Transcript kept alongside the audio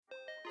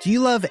Do you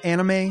love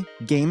anime,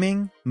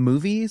 gaming,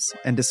 movies,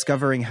 and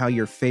discovering how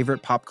your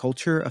favorite pop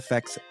culture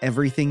affects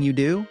everything you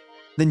do?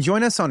 Then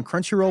join us on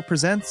Crunchyroll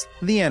Presents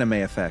The Anime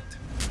Effect.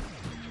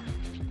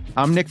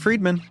 I'm Nick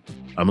Friedman.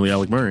 I'm Lee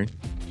Alec Murray.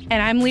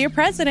 And I'm Leah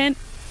President.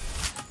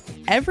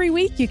 Every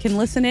week you can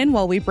listen in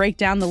while we break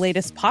down the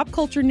latest pop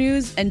culture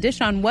news and dish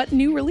on what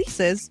new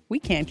releases we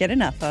can't get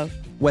enough of.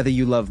 Whether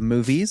you love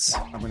movies,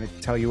 I'm going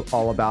to tell you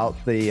all about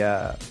the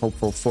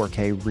hopeful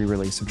 4K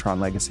re-release of Tron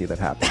Legacy that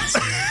happens.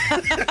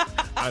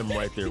 I'm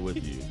right there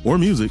with you. Or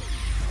music.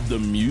 The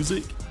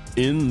music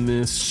in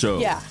this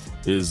show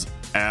is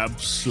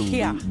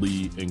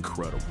absolutely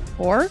incredible.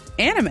 Or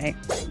anime.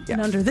 And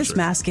under this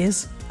mask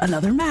is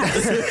another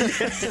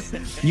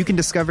mask. You can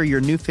discover your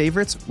new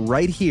favorites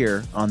right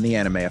here on The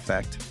Anime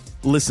Effect.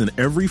 Listen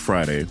every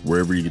Friday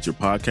wherever you get your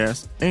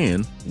podcasts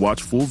and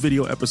watch full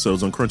video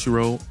episodes on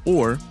Crunchyroll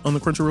or on the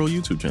Crunchyroll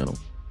YouTube channel.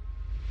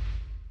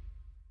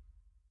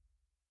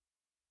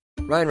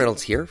 Ryan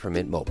Reynolds here from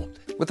Mint Mobile.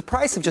 With the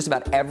price of just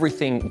about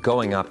everything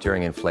going up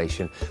during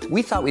inflation,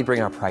 we thought we'd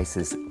bring our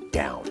prices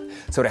down.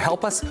 So to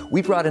help us,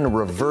 we brought in a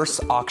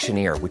reverse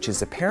auctioneer, which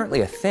is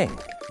apparently a thing.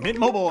 Mint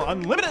Mobile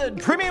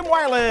Unlimited Premium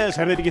Wireless.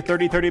 How to get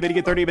 30, 30, bit to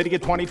get 30, bit to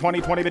get 20,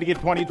 20, 20, bit to get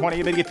 20, 20,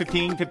 bit to get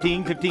 15,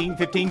 15, 15,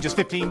 15, just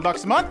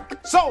 $15 a month?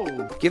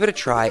 Sold! Give it a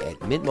try at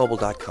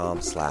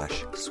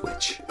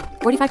mintmobile.com/switch.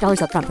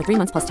 $45 up front for 3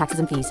 months plus taxes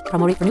and fees.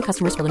 Promo rate for new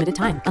customers for limited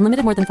time.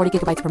 Unlimited more than 40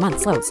 gigabytes per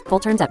month. Slows full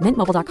terms at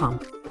mintmobile.com.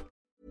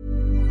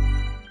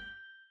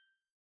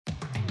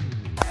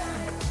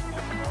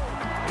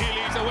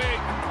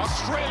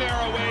 Australia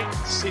away.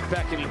 Sit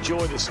back and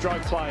enjoy the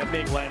stroke play of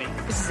Meg Lanning.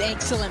 This is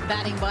excellent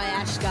batting by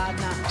Ash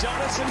Gardner.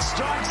 Jonathan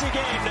strikes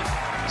again.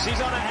 She's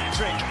on a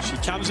hat-trick. She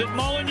comes at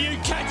Molyneux.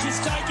 Catch is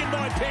taken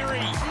by Perry.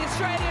 The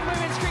Australian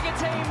women's cricket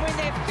team win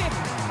their 5th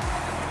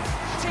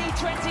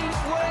T20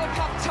 World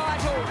Cup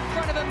title in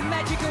front of a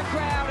magical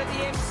crowd at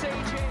the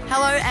MCG.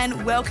 Hello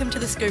and welcome to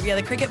the Scoopia,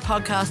 the cricket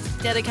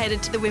podcast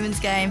dedicated to the women's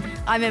game.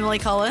 I'm Emily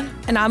Collin.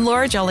 And I'm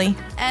Laura Jolly.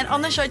 And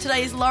on the show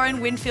today is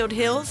Lauren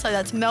Winfield-Hill, so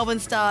that's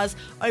Melbourne Stars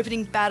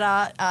opening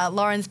batter.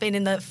 Lauren's been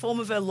in the form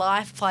of her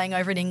life playing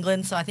over in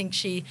England, so I think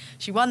she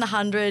won the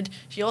 100.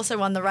 She also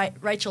won the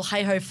Rachel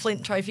Hayhoe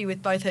Flint Trophy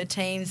with both her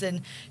teams,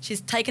 and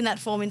she's taken that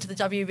form into the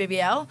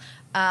WBBL.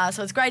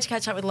 So it's great to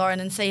catch up with Lauren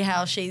and see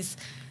how she's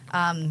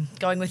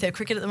going with her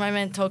cricket at the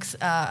moment. Talks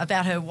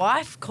about her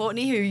wife,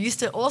 Courtney, who used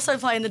to also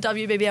play in the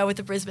WBBL with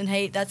the Brisbane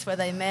Heat. That's where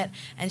they met,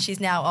 and she's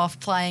now off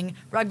playing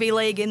rugby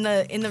league in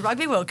the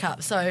Rugby World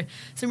Cup. So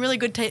some really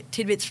good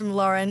tidbits from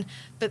Lauren.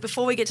 But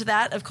before we get to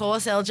that, of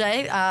course,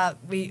 LJ,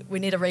 we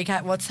need to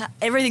recap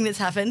everything that's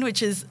happened,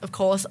 which is, of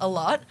course, a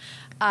lot.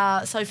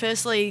 So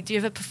firstly, do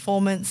you have a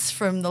performance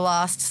from the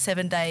last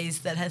 7 days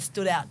that has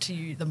stood out to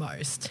you the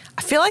most?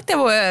 I feel like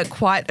there were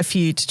quite a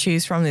few to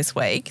choose from this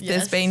week. Yes.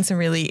 There's been some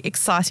really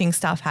exciting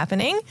stuff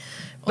happening.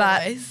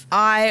 But Always.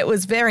 I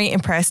was very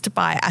impressed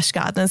by Ash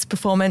Gardner's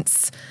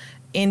performance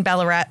in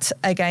Ballarat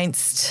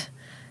against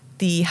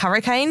the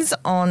Hurricanes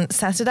on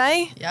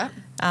Saturday. Yeah.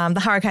 The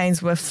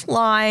Hurricanes were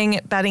flying,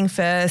 batting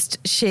first.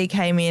 She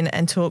came in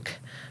and took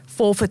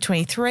 4 for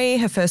 23,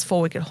 her first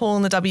 4-wicket haul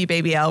in the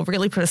WBBL,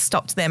 really put a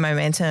stop to their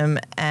momentum,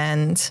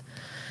 and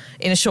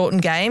in a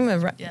shortened game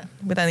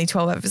with only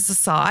 12 overs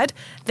aside.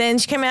 Then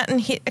she came out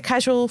and hit a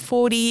casual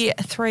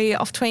 43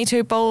 off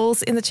 22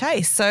 balls in the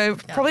chase. So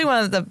probably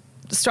one of the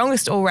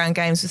strongest all-round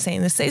games we've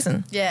seen this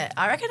season. Yeah,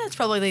 I reckon it's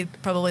probably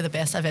the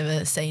best I've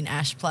ever seen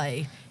Ash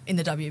play in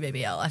the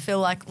WBBL. I feel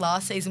like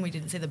last season we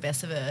didn't see the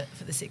best of her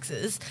for the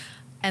Sixers,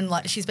 and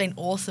like she's been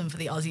awesome for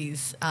the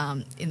Aussies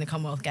in the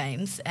Commonwealth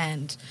Games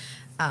and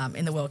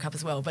in the World Cup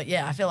as well. But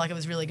yeah, I feel like it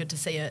was really good to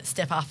see her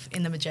step up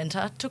in the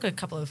magenta. Took a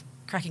couple of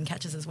cracking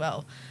catches as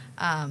well.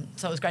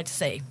 So it was great to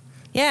see.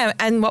 Yeah,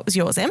 and what was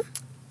yours, Em?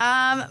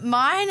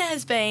 Mine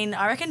has been,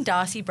 I reckon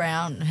Darcy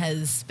Brown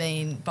has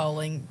been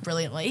bowling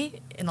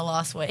brilliantly in the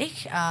last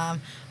week. I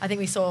think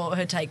we saw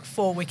her take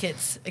 4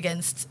 wickets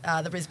against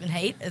the Brisbane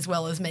Heat as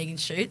well as Megan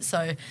Shute.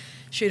 So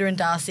Shooter and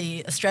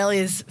Darcy,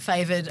 Australia's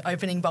favoured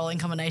opening bowling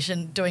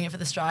combination, doing it for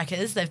the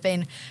strikers. They've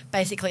been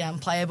basically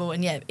unplayable,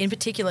 and in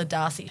particular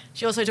Darcy.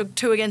 She also took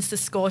 2 against the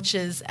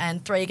Scorchers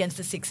and 3 against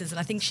the Sixers, and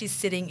I think she's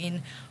sitting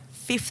in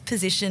 5th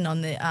position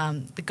on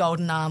the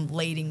Golden Arm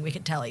leading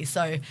wicket tally.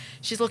 So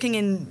she's looking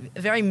in a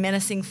very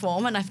menacing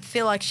form, and I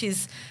feel like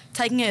she's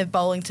taking her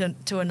bowling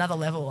to another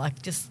level.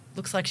 Like, just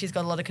looks like she's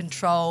got a lot of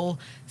control.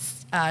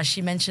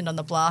 She mentioned on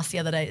the blast the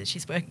other day that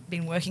she's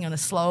been working on a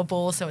slower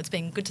ball, so it's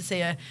been good to see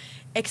her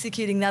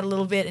executing that a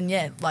little bit, and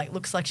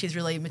looks like she's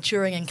really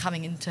maturing and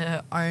coming into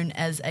her own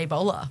as a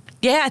bowler.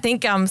 Yeah, I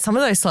think some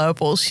of those slower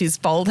balls she's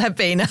bowled have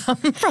been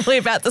probably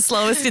about the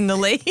slowest in the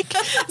league.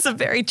 It's a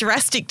very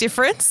drastic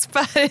difference,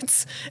 but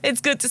it's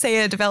good to see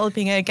her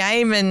developing her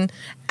game, and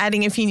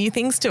adding a few new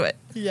things to it.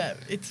 Yeah,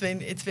 it's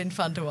been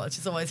fun to watch.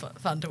 It's always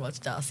fun to watch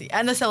Darcy.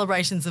 And the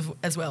celebrations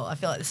as well. I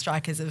feel like the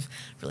strikers have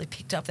really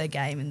picked up their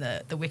game in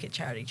the Wicket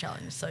Charity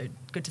Challenge. So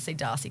good to see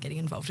Darcy getting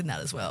involved in that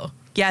as well.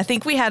 Yeah, I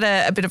think we had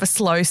a bit of a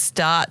slow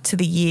start to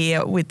the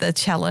year with the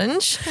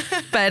challenge.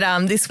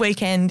 But this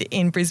weekend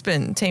in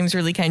Brisbane, teams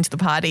really came to the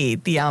party.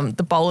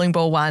 The bowling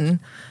ball one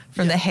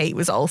from the heat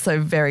was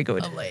also very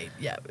good. Elite.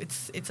 Yeah,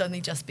 it's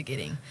only just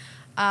beginning.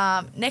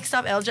 Next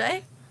up,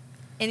 LJ,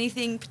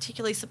 anything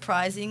particularly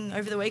surprising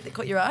over the week that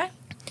caught your eye?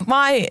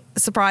 My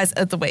surprise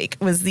of the week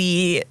was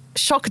the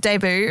shock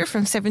debut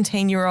from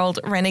 17-year-old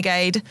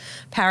renegade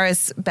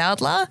Paris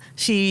Bowdler.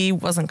 She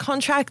wasn't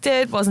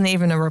contracted, wasn't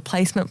even a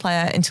replacement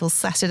player until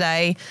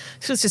Saturday.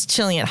 She was just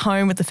chilling at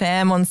home with the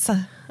fam on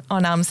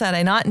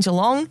Saturday night in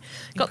Geelong.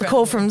 Got the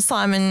call from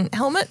Simon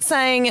Helmut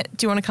saying,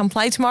 do you want to come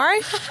play tomorrow?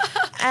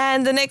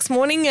 And the next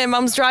morning, her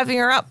mum's driving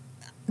her up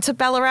to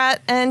Ballarat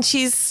and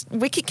she's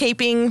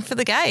wicket-keeping for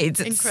the Gades.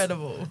 It's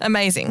incredible.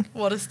 Amazing.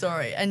 What a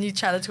story. And you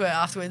chatted to her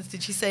afterwards.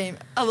 Did she seem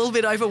a little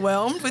bit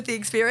overwhelmed with the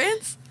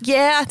experience?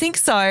 Yeah, I think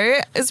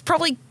so. It's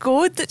probably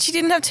good that she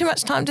didn't have too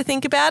much time to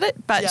think about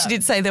it, but she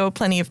did say there were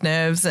plenty of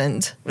nerves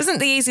and it wasn't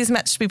the easiest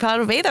match to be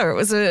part of either. It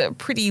was a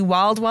pretty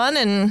wild one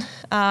and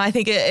I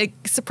think it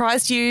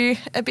surprised you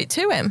a bit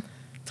too, Em.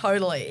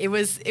 Totally. It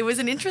was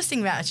an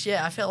interesting match.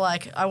 Yeah, I felt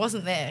like I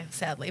wasn't there,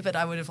 sadly, but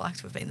I would have liked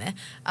to have been there.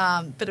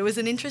 But it was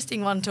an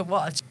interesting one to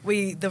watch.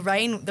 The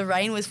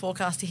rain was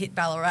forecast to hit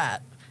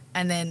Ballarat,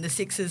 and then the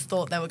Sixers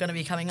thought they were going to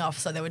be coming off,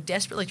 so they were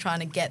desperately trying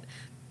to get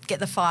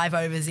the 5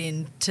 overs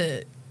in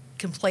to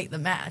complete the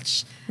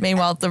match.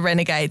 Meanwhile, the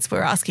Renegades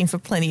were asking for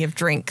plenty of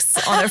drinks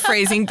on a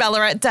freezing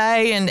Ballarat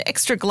day and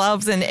extra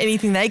gloves and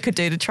anything they could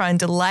do to try and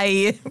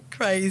delay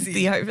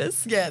the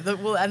overs. Yeah,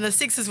 and the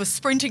Sixers were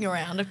sprinting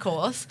around, of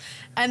course,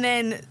 and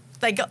then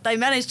they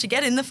managed to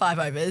get in the 5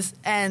 overs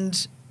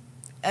and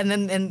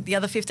then the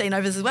other 15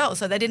 overs as well,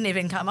 so they didn't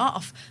even come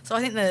off. So I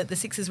think the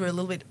Sixers were a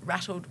little bit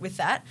rattled with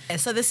that. Yeah,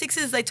 so the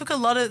Sixers, they took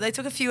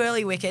a few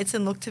early wickets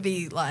and looked to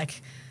be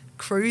like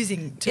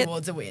cruising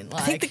towards a win.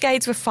 I think the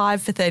Gades were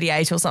 5 for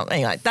 38 or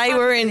something. Like they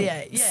were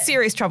in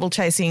serious trouble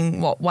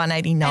chasing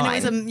 189.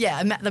 And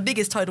it was the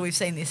biggest total we've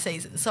seen this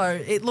season. So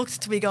it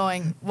looked to be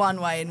going one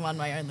way and one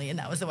way only, and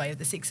that was the way of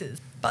the Sixers.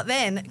 But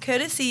then,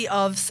 courtesy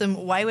of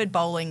some wayward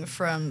bowling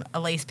from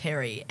Elise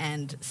Perry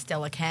and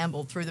Stella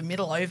Campbell through the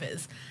middle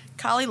overs,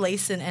 Carly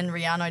Leeson and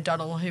Rhiannon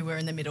O'Donnell, who were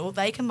in the middle,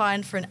 they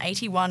combined for an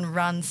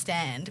 81-run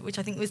stand, which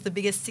I think was the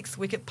biggest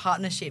 6-wicket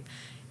partnership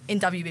in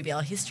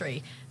WBBL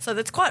history. So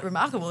that's quite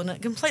remarkable, and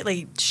it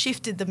completely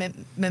shifted the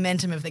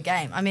momentum of the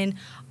game. I mean,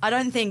 I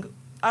don't think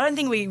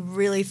we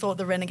really thought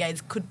the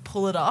Renegades could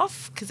pull it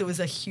off because it was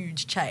a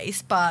huge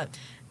chase, but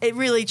it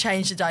really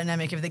changed the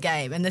dynamic of the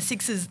game. And the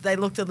Sixers, they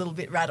looked a little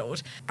bit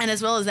rattled. And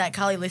as well as that,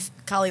 Carly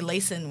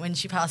Leeson, when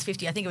she passed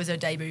 50, I think it was her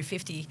debut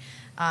 50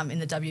 in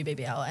the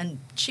WBBL, and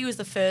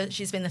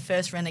she's been the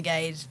first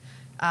Renegade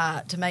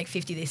to make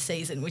 50 this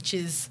season, which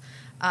is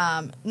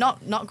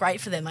not great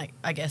for them,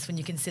 I guess, when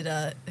you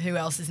consider who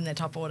else is in their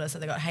top order. So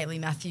they've got Hayley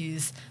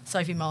Matthews,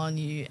 Sophie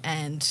Molyneux,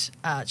 and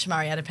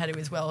Chamari Adepadu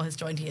as well has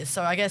joined here.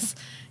 So I guess,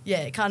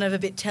 kind of a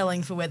bit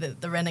telling for where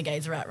the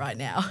Renegades are at right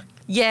now.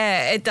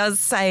 Yeah, it does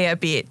say a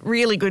bit.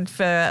 Really good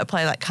for a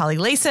player like Carly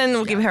Leeson.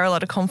 Will give her a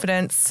lot of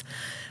confidence.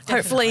 Definitely.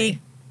 Hopefully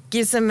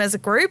gives them as a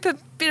group a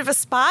bit of a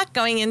spark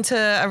going into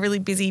a really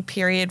busy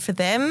period for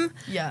them.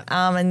 Yeah.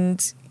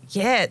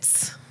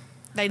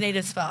 They need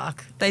a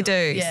spark. They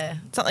do. Yeah.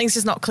 Something's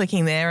just not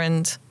clicking there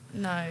and...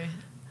 No.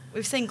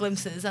 We've seen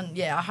glimpses and,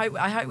 I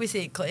hope we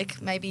see it click.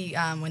 Maybe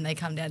when they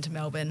come down to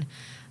Melbourne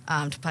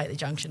to play at the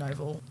Junction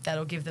Oval,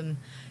 that'll give them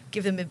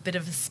a bit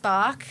of a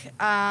spark.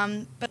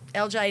 But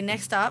LJ,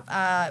 next up,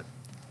 I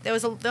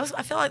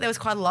feel like there was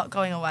quite a lot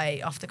going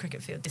away off the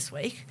cricket field this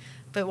week.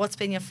 But what's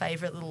been your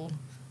favourite little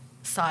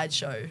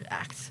sideshow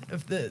act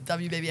of the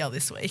WBBL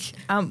this week?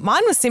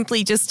 Mine was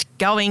simply just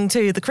going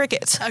to the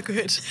cricket. How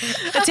good.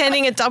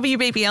 Attending a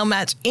WBBL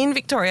match in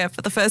Victoria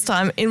for the first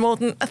time in more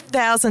than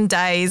 1,000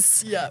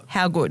 days. Yeah.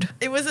 How good.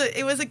 It was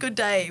a good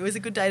day. It was a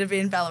good day to be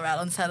in Ballarat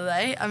on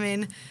Saturday. I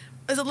mean, it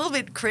was a little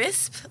bit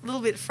crisp, a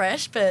little bit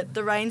fresh, but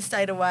the rain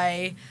stayed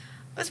away.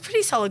 It was a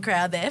pretty solid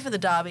crowd there for the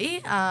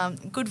derby.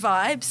 Good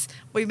vibes.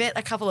 We met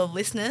a couple of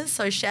listeners,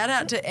 so shout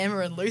out to Emma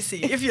and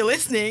Lucy if you're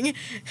listening.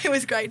 It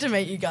was great to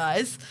meet you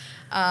guys.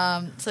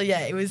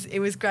 It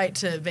was great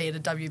to be at a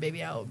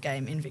WBBL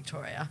game in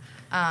Victoria.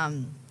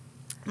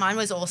 Mine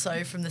was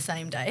also from the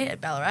same day at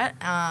Ballarat,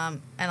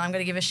 and I'm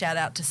going to give a shout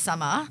out to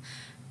Summer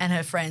and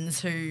her friends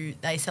who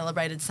they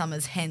celebrated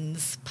Summer's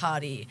Hens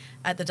party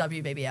at the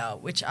WBBL,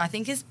 which I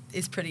think is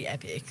pretty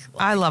epic.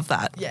 I love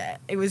that. Yeah,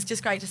 it was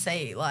just great to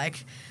see.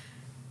 Like,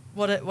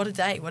 what a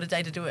day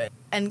to do it.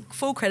 And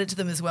full credit to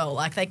them as well.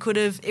 Like, they could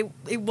have,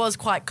 it was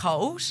quite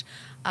cold.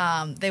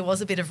 There was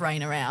a bit of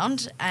rain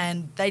around,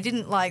 and they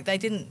didn't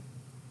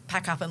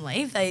pack up and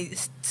leave. They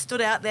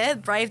stood out there,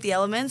 braved the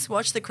elements,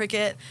 watched the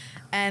cricket,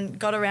 and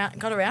got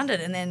around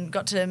it, and then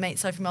got to meet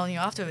Sophie Molyneux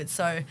afterwards.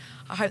 So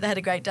I hope they had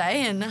a great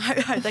day, and I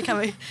hope they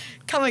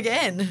come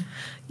again.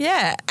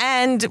 Yeah,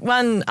 and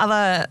one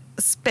other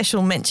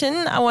special mention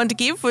I wanted to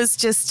give was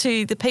just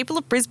to the people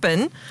of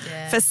Brisbane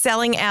for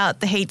selling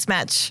out the Heats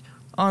match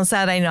on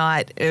Saturday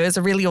night. It was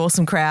a really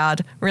awesome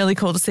crowd, really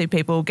cool to see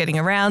people getting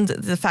around.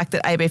 The fact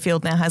that AB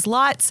Field now has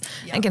lights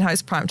and can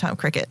host primetime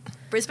cricket.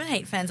 Brisbane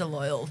Heat fans are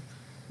loyal,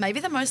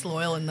 maybe the most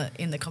loyal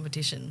in the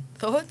competition.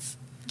 Thoughts?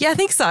 Yeah, I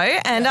think so.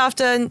 And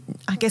after,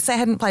 I guess they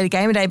hadn't played a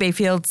game at AB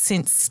Field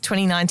since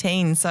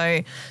 2019,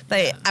 so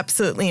they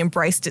absolutely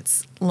embraced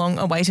its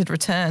long-awaited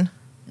return.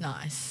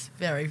 Nice.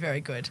 Very, very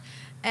good.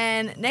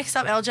 And next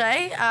up,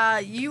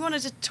 LJ, you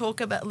wanted to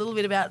talk a little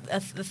bit about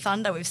the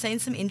Thunder. We've seen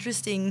some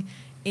interesting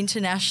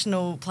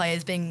international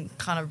players being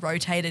kind of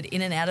rotated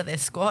in and out of their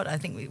squad. I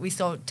think we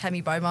saw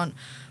Tammy Beaumont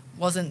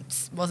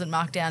wasn't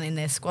marked down in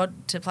their squad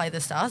to play the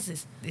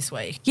Stars this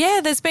week. Yeah,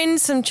 there's been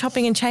some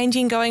chopping and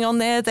changing going on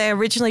there. They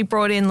originally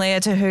brought in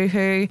Leah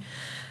Tahuhu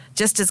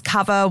just as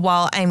cover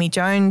while Amy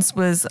Jones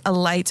was a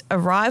late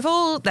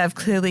arrival. They've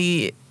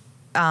clearly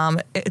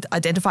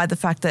identified the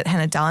fact that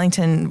Hannah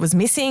Darlington was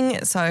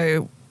missing,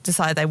 so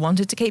decided they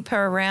wanted to keep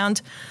her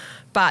around.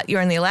 But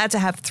you're only allowed to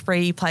have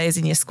 3 players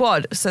in your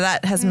squad. So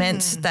that has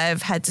meant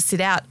they've had to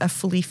sit out a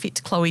fully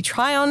fit Chloe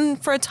Tryon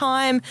for a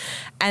time.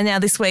 And now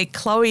this week,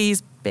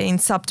 Chloe's been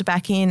subbed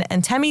back in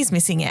and Tammy's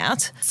missing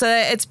out. So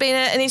it's been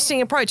an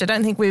interesting approach. I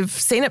don't think we've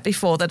seen it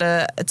before that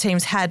a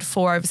team's had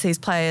 4 overseas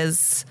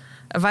players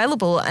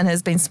available and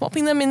has been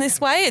swapping them in this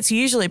way. It's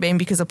usually been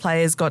because a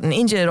player's gotten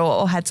injured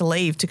or had to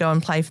leave to go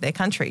and play for their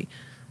country.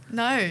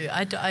 No,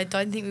 I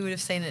don't think we would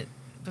have seen it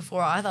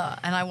before either.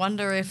 And I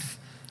wonder if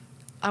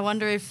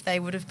they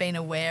would have been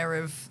aware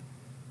of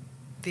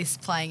this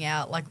playing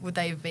out. Like, would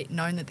they have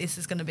known that this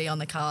is going to be on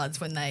the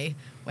cards when they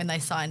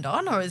signed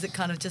on, or is it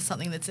kind of just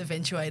something that's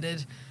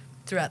eventuated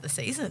throughout the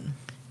season?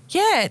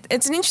 Yeah,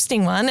 it's an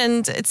interesting one,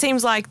 and it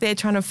seems like they're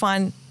trying to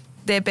find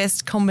their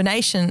best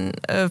combination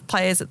of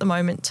players at the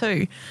moment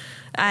too.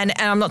 And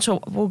I'm not sure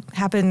what will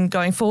happen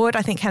going forward.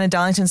 I think Hannah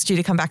Darlington's due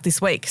to come back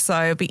this week,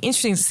 so it'll be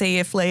interesting to see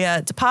if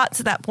Leah departs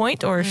at that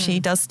point or if she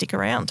does stick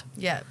around.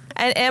 Yeah.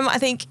 And Em, I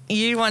think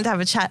you wanted to have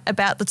a chat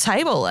about the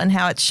table and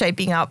how it's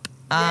shaping up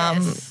at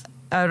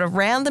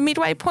around the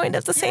midway point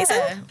of the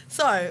season.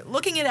 So,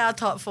 looking at our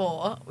top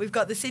 4, we've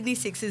got the Sydney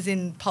Sixers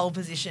in pole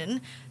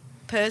position,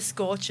 Perth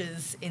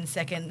Scorchers in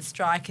second,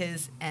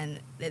 Strikers,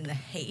 and then the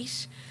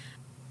Heat.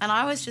 And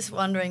I was just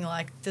wondering,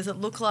 does it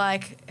look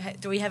like,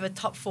 do we have a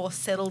top 4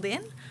 settled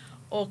in?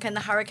 Or can the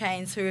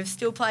Hurricanes, who have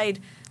still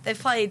played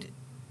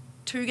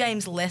 2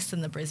 games less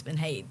than the Brisbane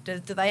Heat, do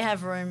they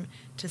have room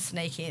to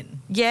sneak in?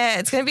 Yeah,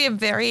 it's going to be a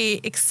very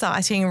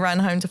exciting run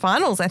home to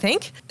finals, I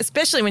think,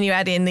 especially when you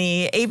add in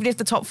even if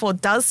the top 4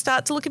 does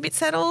start to look a bit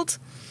settled.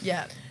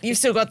 Yeah. You've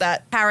still got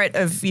that parrot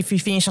of if you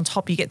finish on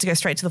top, you get to go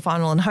straight to the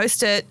final and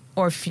host it,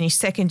 or if you finish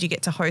second, you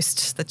get to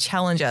host the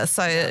challenger.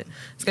 So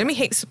it's going to be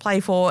heaps to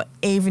play for,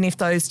 even if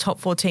those top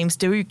 4 teams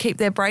do keep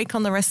their break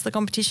on the rest of the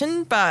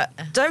competition. But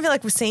I don't feel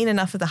like we've seen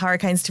enough of the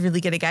Hurricanes to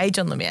really get a gauge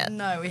on them yet.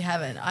 No, we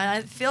haven't.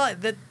 I feel like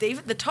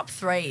even the top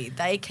 3,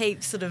 they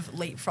keep sort of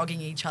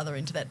leapfrogging each other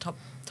into that top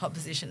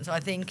position. So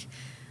I think,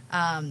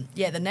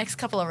 the next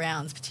couple of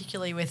rounds,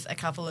 particularly with a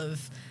couple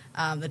of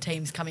the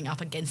teams coming up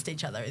against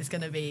each other, is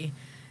going to be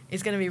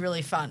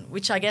really fun,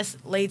 which I guess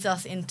leads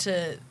us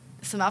into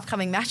some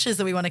upcoming matches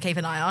that we want to keep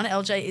an eye on.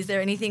 LJ, is there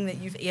anything that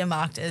you've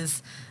earmarked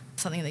as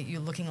something that you're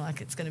looking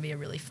like it's going to be a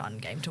really fun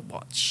game to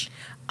watch?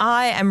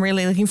 I am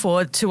really looking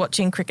forward to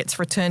watching cricket's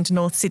return to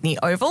North Sydney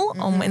Oval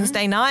on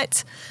Wednesday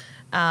night.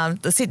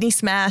 The Sydney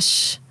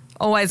Smash,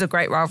 always a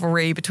great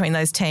rivalry between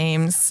those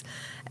teams.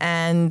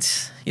 And,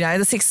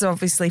 the Sixers are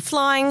obviously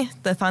flying.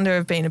 The Thunder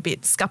have been a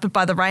bit scuppered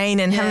by the rain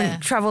and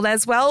haven't travelled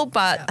as well.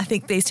 But I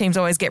think these teams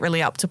always get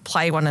really up to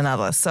play one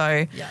another.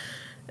 So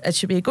it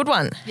should be a good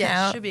one.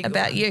 Yeah, it should be a good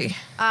about one. You?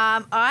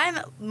 I'm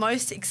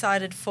most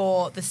excited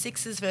for the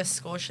Sixers versus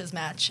Scorchers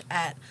match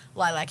at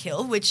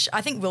Lilac-Hill, which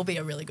I think will be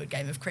a really good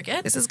game of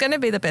cricket. This is going to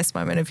be the best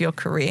moment of your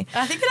career.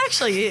 I think it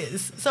actually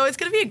is. So it's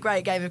going to be a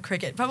great game of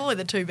cricket. Probably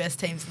the 2 best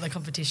teams in the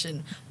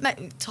competition,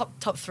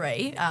 top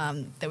 3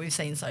 that we've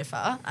seen so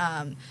far.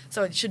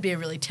 So it should be a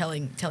really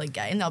telling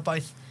game. They'll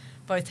both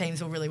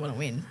teams will really want to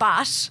win,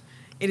 but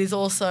it is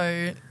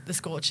also the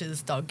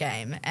Scorchers' dog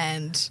game,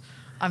 and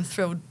I'm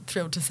thrilled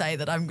to say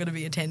that I'm going to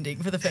be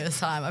attending for the first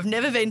time. I've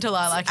never been to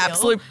Lilac-Hill.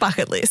 Absolute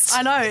bucket list.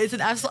 I know, it's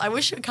an absolute. I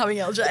wish you were coming,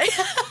 LJ.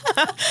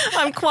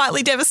 I'm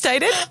quietly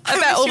devastated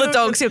about all the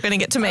dogs you're going to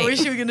get to meet. I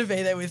wish you were going to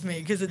be there with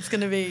me, because it's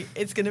going to be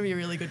a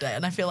really good day,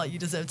 and I feel like you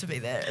deserve to be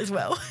there as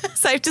well.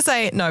 Safe to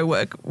say, no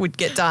work would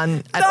get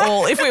done at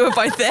all if we were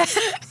both there.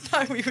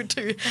 No, we would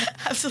do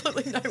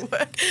absolutely no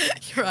work.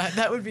 You're right,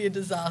 that would be a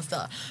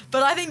disaster.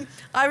 But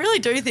I really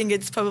do think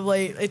it's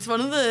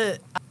one of the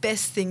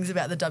best things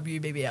about the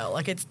WBBL.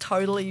 Like, it's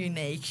totally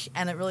unique,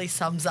 and it really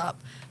sums up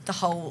the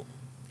whole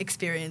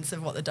experience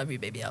of what the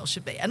WBBL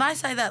should be. And I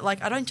say that,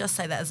 like, I don't just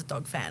say that as a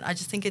dog fan. I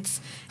just think it's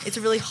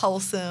a really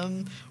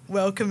wholesome,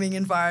 welcoming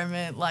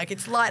environment. Like,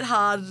 it's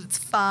lighthearted, it's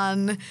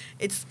fun,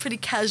 it's pretty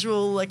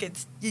casual. Like,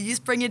 you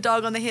just bring your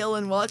dog on the hill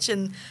and watch.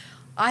 And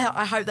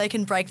I hope they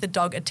can break the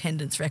dog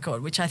attendance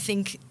record, which I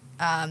think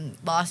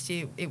last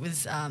year it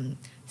was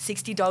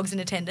 60 dogs in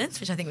attendance,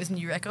 which I think was a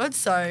new record.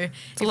 So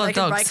if they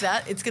can break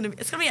that, it's gonna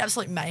be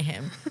absolute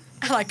mayhem,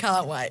 and I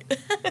can't wait.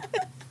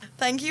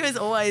 Thank you as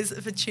always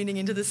for tuning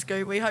into The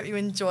Scoop. We hope you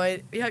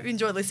enjoyed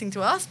listening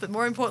to us, but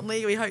more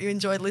importantly, we hope you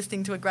enjoyed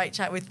listening to a great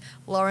chat with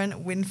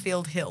Lauren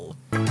Winfield-Hill.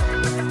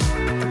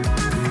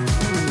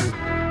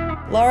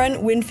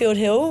 Lauren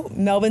Winfield-Hill,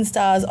 Melbourne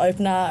Stars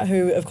opener,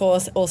 who of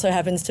course also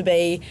happens to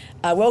be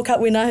a World Cup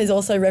winner, who's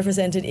also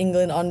represented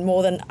England on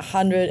more than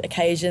 100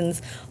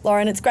 occasions.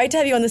 Lauren, it's great to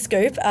have you on The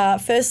Scoop.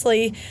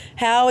 Firstly,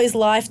 how is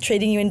life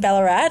treating you in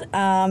Ballarat?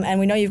 And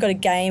we know you've got a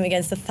game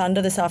against the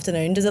Thunder this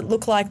afternoon. Does it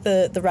look like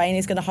the rain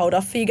is going to hold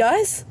off for you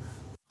guys?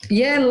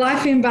 Yeah,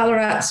 life in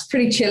Ballarat's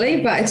pretty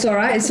chilly, but it's all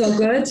right. It's all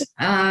good.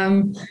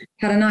 Had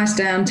a nice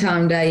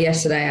downtime day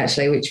yesterday,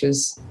 actually, which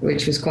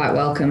was quite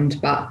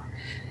welcomed. But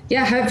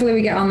yeah, hopefully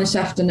we get on this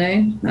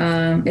afternoon.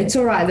 It's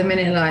all right at the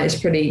minute. Like it's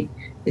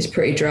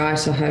pretty dry,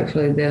 so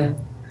hopefully the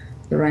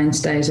rain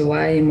stays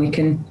away and we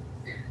can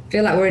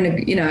feel like we're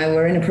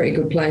in a pretty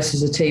good place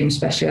as a team,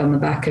 especially on the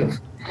back of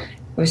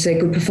obviously a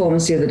good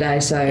performance the other day.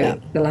 So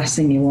the last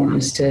thing you want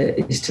is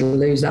to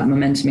lose that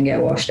momentum and get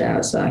washed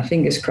out. So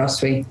fingers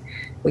crossed we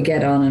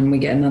get on and we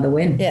get another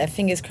win. Yeah,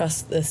 fingers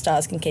crossed the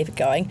Stars can keep it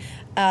going.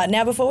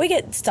 Now, before we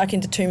get stuck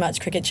into too much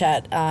cricket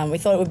chat, we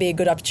thought it would be a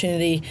good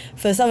opportunity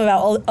for some of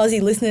our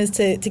Aussie listeners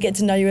to get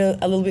to know you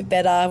a little bit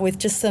better with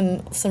just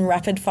some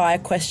rapid fire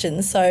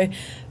questions. So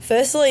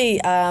firstly,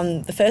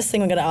 the first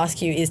thing I'm going to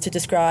ask you is to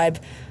describe,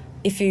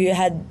 if you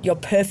had your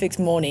perfect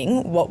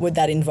morning, what would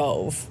that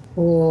involve?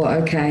 Oh,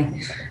 okay.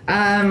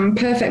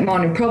 Perfect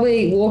morning,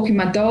 probably walking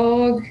my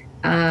dog.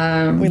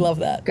 We love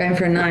that. Going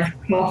for a nice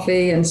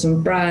coffee and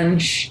some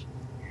brunch,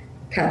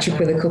 catch up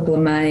with a couple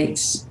of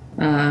mates.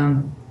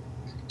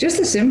 Just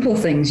the simple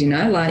things,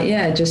 like,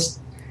 I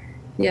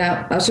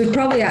should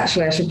probably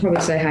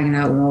say hanging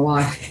out with my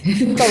wife.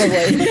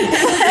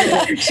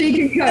 Probably. She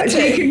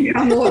can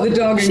come walk the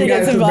dog and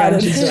go for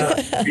brunch as well.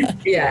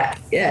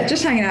 Yeah,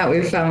 just hanging out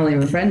with family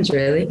and friends,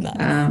 really.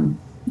 Nice.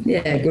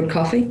 Good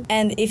coffee.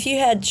 And if you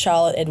had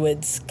Charlotte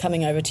Edwards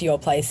coming over to your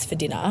place for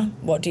dinner,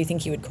 what do you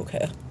think you would cook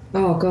her?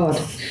 Oh, God.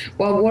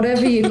 Well,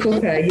 whatever you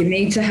cook her, you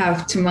need to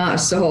have tomato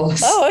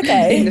sauce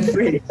in the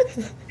fridge.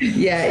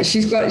 Yeah,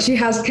 she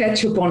has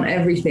ketchup on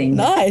everything.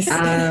 Nice.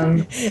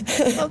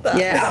 Love that.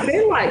 Yeah,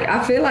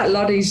 I feel like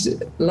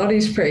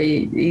Lottie's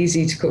pretty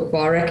easy to cook for.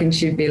 I reckon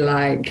she'd be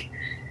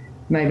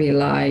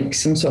maybe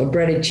some sort of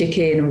breaded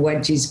chicken and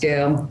wedges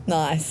girl.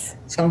 Nice.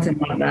 Something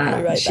like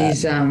that.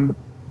 She's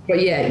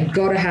but yeah, you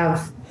gotta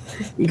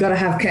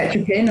have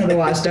ketchup in,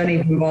 otherwise don't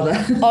even bother.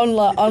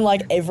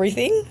 on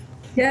everything?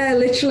 Yeah,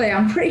 literally.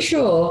 I'm pretty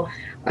sure,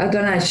 I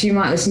don't know, she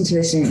might listen to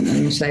this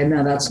and say,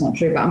 no, that's not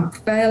true, but I'm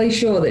fairly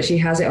sure that she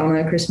has it on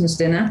her Christmas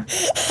dinner.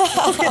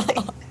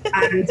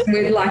 And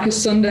with a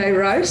Sunday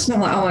roast. And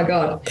I'm like, oh my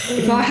God,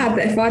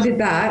 if I did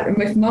that,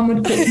 and if Mum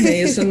would cook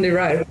me a Sunday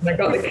roast and I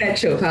got the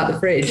ketchup out the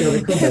fridge or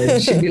the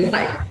cupboard, she'd be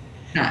like,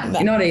 nah,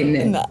 you're not eating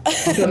it. Nah.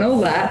 You've done all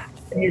that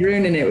and you're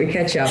ruining it with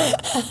ketchup.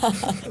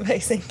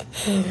 Amazing.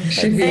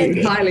 She'd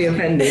be highly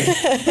offended.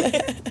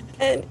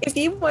 And if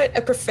you weren't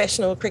a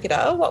professional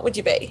cricketer, what would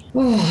you be?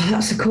 Oh,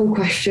 that's a cool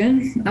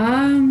question.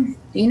 When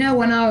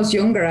I was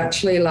younger,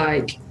 actually,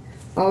 I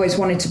always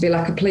wanted to be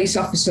like a police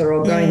officer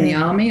or go in the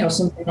army or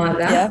something like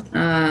that.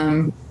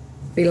 Yeah.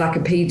 Be like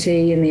a PT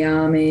in the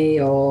army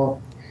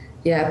or,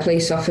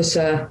 police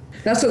officer.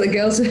 That's what the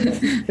girls,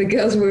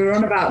 we were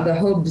on about the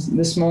hub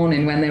this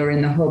morning when they were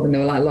in the hub and they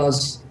were like,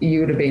 Loz,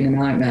 you would have been a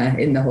nightmare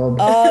in the hub.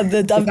 Oh,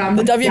 the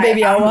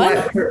WBBL one?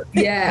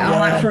 I'm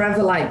like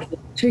forever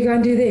should we go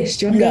and do this?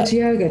 Do you want to go to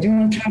yoga? Do you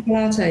want to try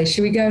Pilates?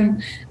 Should we go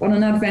on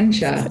an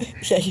adventure?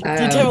 You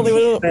definitely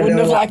wouldn't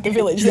have liked the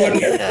village then.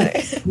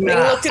 We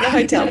looked in a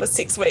hotel for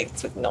 6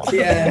 weeks with not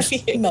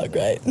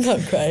great.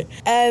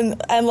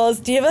 And Loz,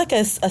 do you have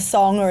a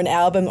song or an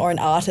album or an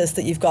artist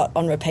that you've got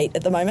on repeat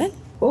at the moment?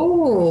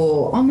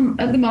 Oh,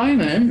 at the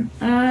moment,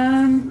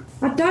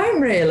 I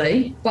don't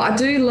really,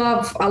 but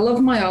I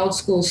love my old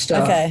school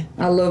stuff. Okay.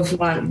 I love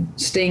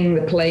Sting,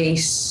 The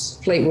Police,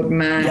 Fleetwood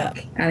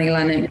Mac, Annie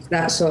Lennox,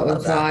 that sort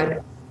of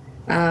vibe.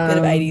 Bit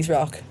of 80s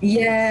rock.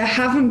 Yeah, I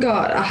haven't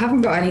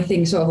got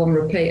anything sort of on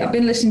repeat. I've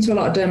been listening to a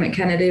lot of Dermot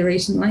Kennedy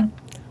recently.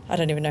 I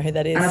don't even know who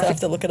that is, so I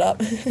have to look it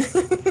up.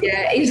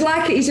 Yeah, he's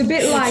a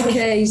bit like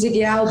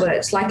Ziggy Albert.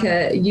 It's like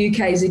a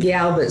UK Ziggy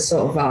Albert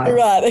sort of vibe.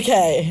 Right,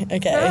 okay.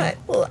 Right,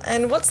 well,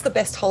 and what's the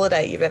best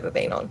holiday you've ever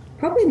been on?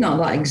 Probably not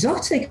that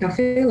exotic. I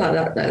feel like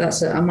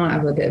I might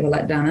have a bit of a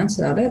letdown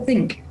answer. I don't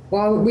think.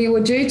 Well, we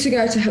were due to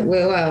go to,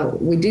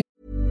 we did.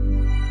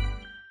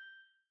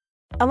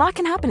 A lot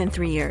can happen in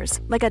 3 years,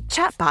 like a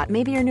chatbot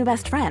may be your new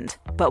best friend.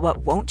 But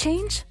what won't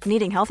change?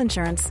 Needing health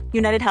insurance.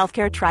 United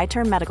Healthcare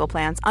Tri-Term Medical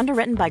Plans,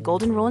 underwritten by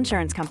Golden Rule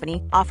Insurance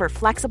Company, offer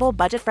flexible,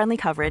 budget-friendly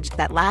coverage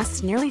that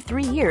lasts nearly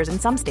 3 years in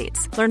some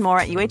states. Learn more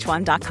at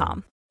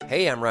uh1.com.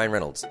 Hey, I'm Ryan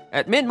Reynolds.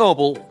 At Mint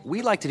Mobile,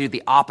 we like to do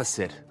the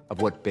opposite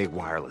of what Big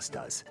Wireless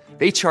does.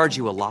 They charge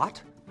you a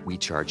lot, we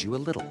charge you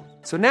a little.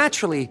 So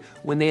naturally,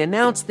 when they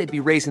announced they'd be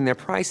raising their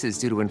prices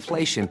due to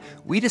inflation,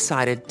 we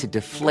decided to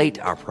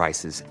deflate our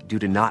prices due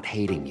to not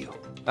hating you.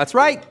 That's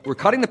right. We're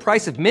cutting the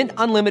price of Mint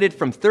Unlimited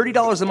from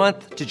 $30 a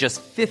month to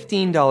just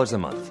 $15 a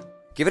month.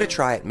 Give it a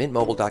try at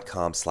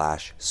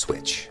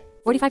mintmobile.com/switch.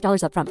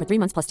 $45 up front for 3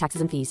 months plus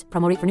taxes and fees.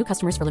 Promo rate for new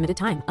customers for limited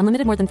time.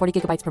 Unlimited more than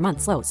 40 gigabytes per month.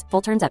 Slows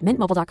full terms at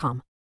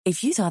mintmobile.com.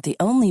 If you thought the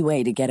only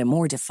way to get a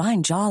more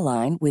defined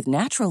jawline with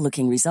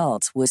natural-looking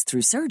results was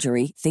through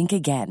surgery, think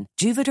again.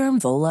 Juvederm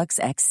Volux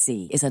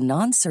XC is a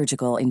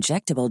non-surgical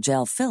injectable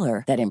gel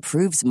filler that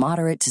improves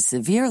moderate to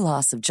severe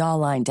loss of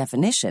jawline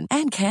definition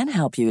and can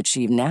help you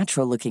achieve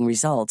natural-looking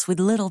results with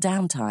little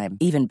downtime.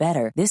 Even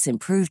better, this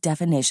improved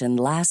definition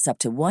lasts up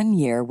to 1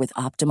 year with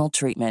optimal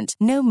treatment.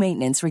 No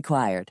maintenance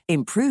required.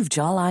 Improve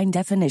jawline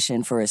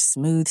definition for a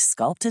smooth,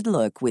 sculpted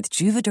look with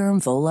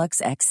Juvederm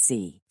Volux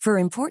XC. For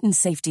important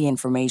safety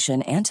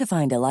information and to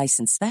find a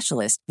licensed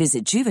specialist,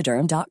 visit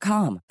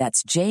Juvederm.com.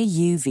 That's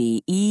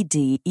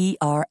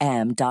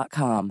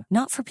JUVEDERM.com.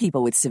 Not for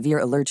people with severe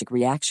allergic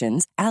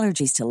reactions,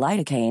 allergies to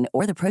lidocaine,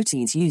 or the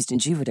proteins used in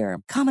Juvederm.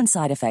 Common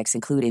side effects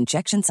include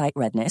injection site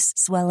redness,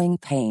 swelling,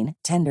 pain,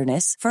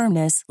 tenderness,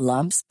 firmness,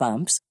 lumps,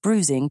 bumps,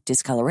 bruising,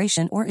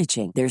 discoloration, or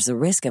itching. There's a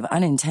risk of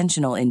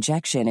unintentional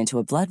injection into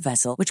a blood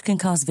vessel, which can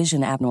cause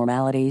vision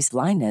abnormalities,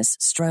 blindness,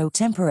 stroke,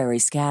 temporary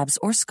scabs,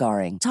 or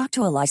scarring. Talk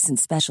to a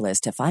licensed specialist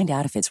to find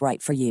out if it's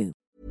right for you.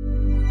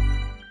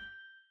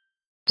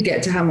 To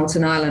get to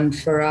Hamilton Island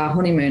for our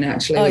honeymoon,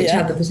 actually, which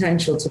had the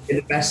potential to be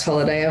the best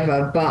holiday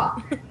ever. But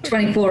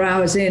 24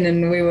 hours in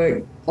and we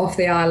were off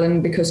the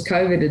island because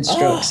COVID had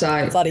struck.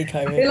 So bloody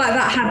COVID. I feel like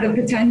that had the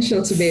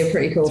potential to be a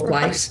pretty cool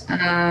place.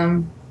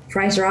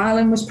 Fraser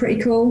Island was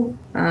pretty cool.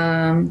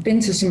 Been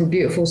to some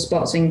beautiful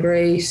spots in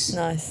Greece.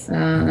 Nice.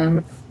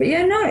 But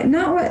yeah,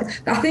 no.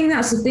 I think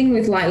that's the thing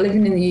with like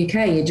living in the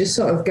UK. You just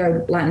sort of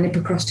go like nip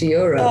across to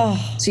Europe,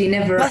 so you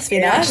never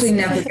actually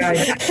never go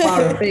that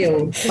far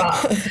afield.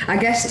 But I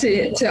guess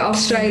to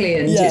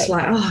Australians, it's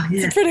like,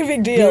 it's a pretty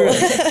big deal.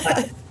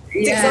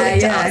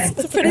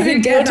 It's a pretty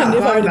big deal to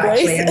nip over to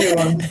Greece.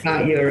 Everyone's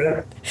about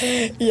Europe.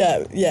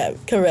 Yeah,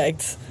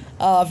 correct.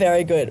 Oh,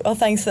 very good. Well,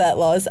 thanks for that,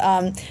 Loz.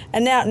 And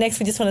now, next,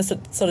 we just want to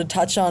sort of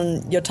touch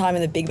on your time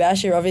in the Big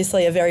Bash. You're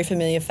obviously a very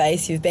familiar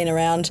face. You've been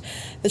around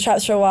the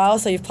Traps for a while,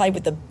 so you've played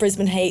with the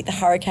Brisbane Heat, the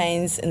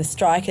Hurricanes, and the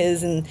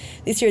Strikers. And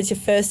this year, it's your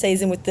first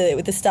season with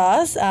the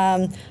Stars.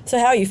 So,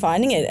 how are you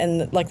finding it?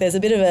 And like, there's a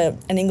bit of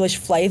an English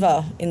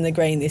flavour in the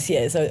green this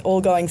year. So,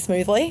 all going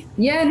smoothly?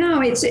 Yeah,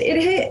 no, it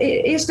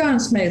is going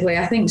smoothly.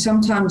 I think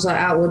sometimes, like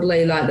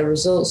outwardly, like the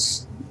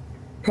results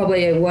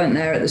probably weren't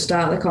there at the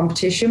start of the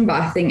competition,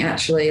 but I think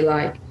actually,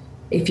 like,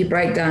 if you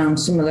break down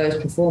some of those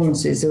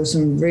performances, there was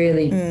some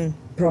really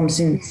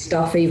promising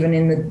stuff even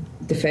in the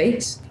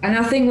defeats. And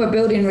I think we're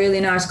building really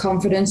nice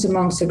confidence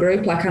amongst the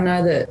group. Like, I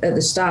know that at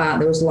the start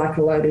there was like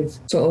a load of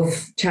sort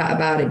of chat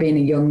about it being a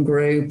young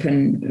group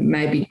and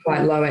maybe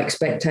quite low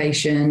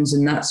expectations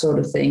and that sort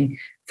of thing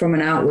from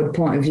an outward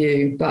point of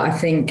view. But I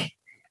think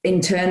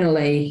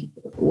internally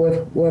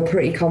we're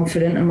pretty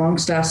confident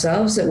amongst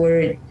ourselves that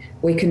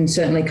we can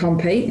certainly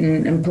compete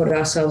and put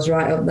ourselves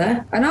right up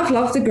there. And I've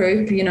loved the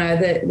group. You know,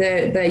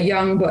 they're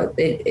young, but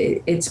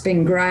it's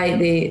been great.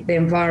 The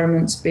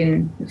environment's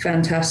been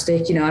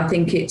fantastic. You know, I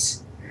think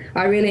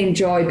I really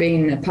enjoy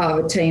being a part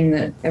of a team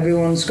that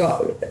everyone's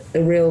got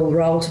a real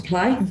role to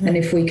play. Mm-hmm. And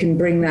if we can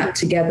bring that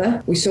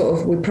together, we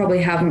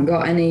probably haven't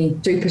got any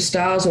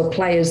superstars or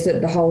players that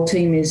the whole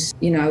team is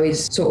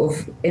sort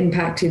of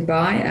impacted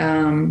by.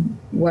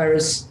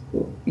 Whereas,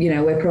 you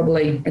know, we're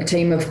probably a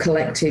team of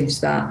collectives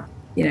that,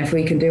 you know, if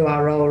we can do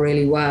our role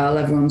really well,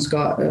 everyone's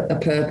got a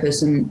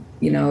purpose and,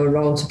 you know, a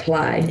role to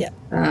play. Yeah.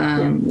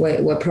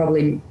 We're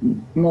probably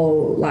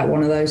more like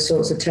one of those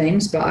sorts of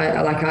teams, but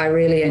I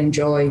really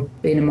enjoy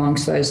being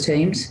amongst those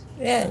teams.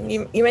 Yeah,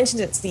 you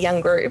mentioned it's the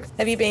young group.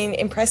 Have you been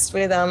impressed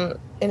with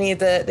any of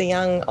the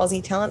young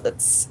Aussie talent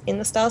that's in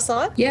the Star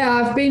side? Yeah,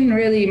 I've been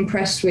really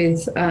impressed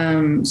with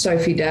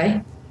Sophie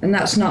Day. And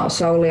that's not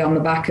solely on the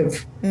back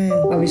of,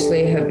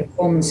 obviously, her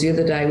performance the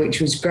other day, which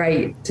was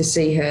great to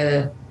see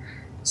her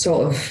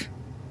sort of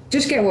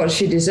just get what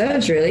she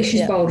deserves, really.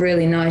 She's bowled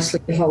really nicely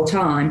the whole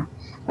time.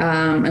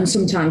 And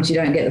sometimes you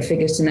don't get the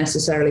figures to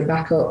necessarily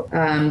back up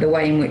the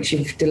way in which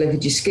you've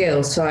delivered your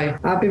skills. So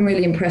I've been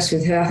really impressed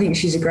with her. I think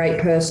she's a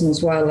great person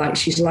as well. Like,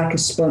 she's like a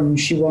sponge.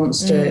 She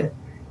wants to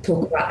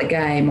talk about the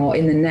game, or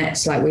in the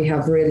nets, like we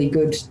have really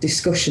good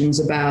discussions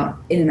about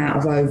in and out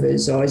of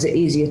overs, or is it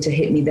easier to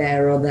hit me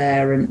there or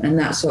there, and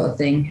that sort of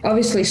thing.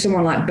 Obviously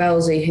someone like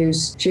Belzy,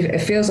 it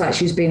feels like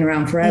she's been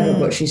around forever,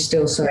 but she's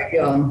still so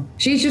young.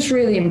 She's just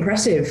really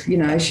impressive. You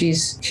know,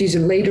 she's a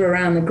leader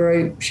around the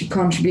group. She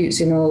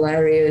contributes in all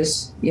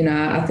areas. You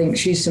know, I think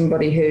she's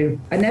somebody who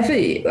I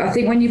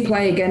think when you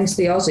play against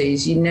the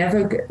Aussies, you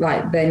never,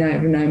 like, they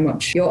never know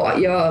much.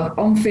 Your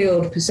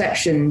on-field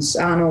perceptions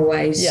aren't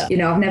always, you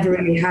know, I've never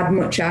really had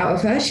much out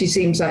of her. She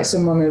seems like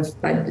someone of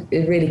like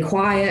really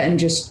quiet and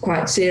just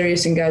quite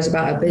serious and goes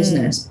about her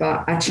business.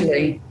 But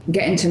actually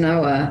getting to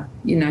know her,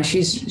 you know,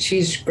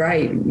 she's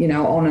great, you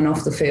know, on and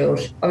off the field.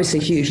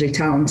 Obviously hugely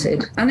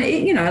talented. And,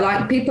 you know,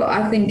 like people,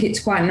 I think it's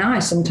quite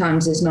nice.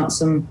 Sometimes there's not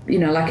some, you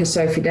know, like a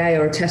Sophie Day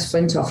or a Tess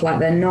Flintoff, like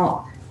they're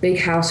not big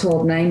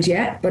household names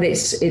yet, but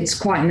it's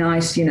quite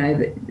nice, you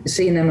know,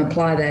 seeing them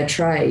apply their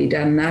trade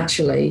and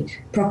actually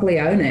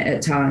properly own it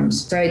at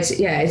times. So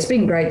it's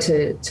been great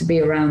to be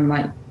around.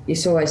 Like,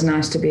 it's always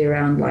nice to be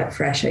around like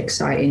fresh,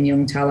 exciting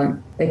young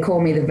talent. They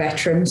call me the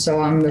veteran,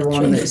 so I'm the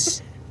one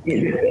that's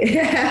you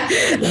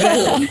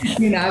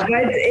know,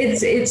 but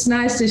it's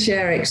nice to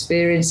share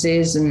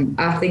experiences. And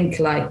I think,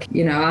 like,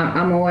 you know,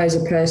 I'm always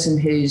a person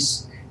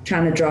who's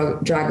trying to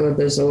drag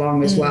others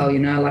along as well, you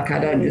know, like I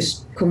don't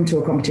just come to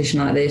a competition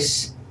like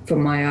this for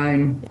my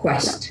own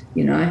quest,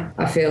 you know.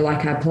 I feel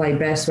like I play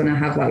best when I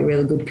have like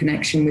really good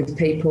connection with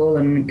people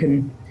and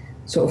can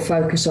sort of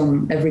focus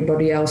on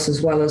everybody else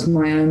as well as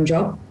my own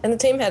job. And the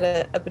team had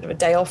a bit of a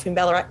day off in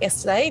Ballarat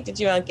yesterday. Did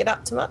you get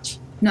up to much?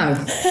 No,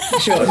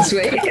 short and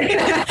sweet.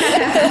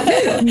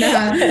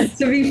 No,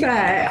 to be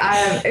fair,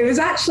 it was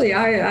actually,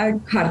 I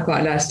had quite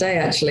a nice day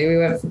actually. We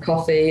went for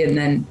coffee and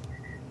then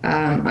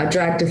I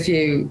dragged a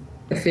few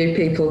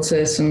people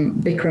to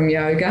some Bikram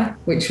yoga,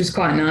 which was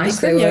quite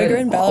nice. Bikram yoga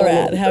in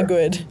Ballarat, how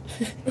good.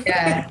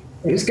 Yeah,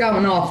 it was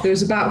going off. There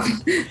was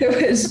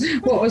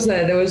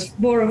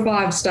 4 or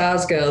 5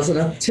 Stars girls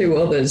and 2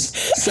 others.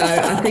 So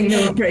I think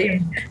they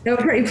were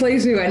pretty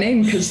pleased we went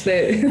in because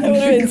they got a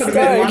bit of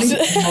money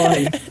this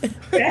morning.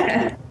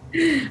 Yeah.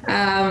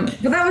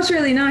 But that was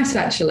really nice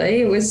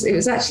actually. It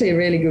was actually a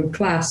really good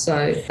class.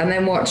 So, and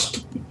then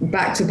watched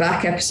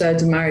back-to-back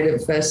episodes of Married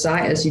at First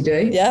Sight, as you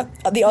do. Yeah,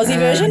 the Aussie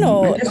version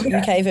or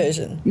UK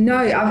version? No,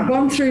 I've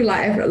gone through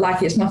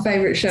like it's my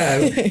favourite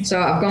show. So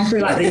I've gone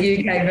through like the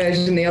UK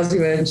version, the Aussie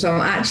version. So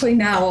I'm actually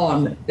now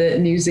on the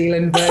New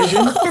Zealand version.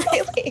 Oh,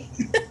 really?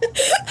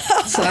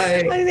 So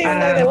I didn't even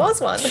know there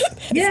was one.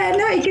 Yeah,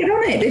 no, you get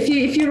on it.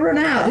 If you run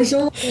out, there's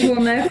all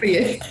one there for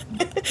you.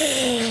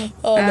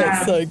 Oh,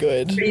 that's so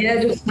good. But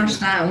yeah, just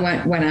smashed that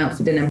and went out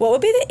for dinner. What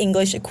would be the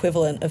English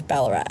equivalent of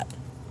Ballarat?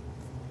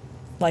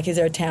 Like, is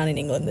there a town in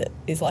England that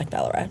is like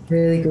Ballarat?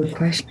 Really good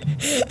question.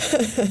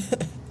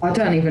 I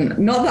don't even,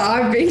 not that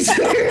I've been to.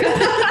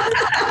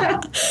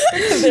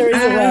 There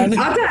is one.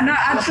 I don't know,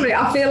 actually.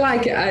 I feel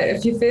like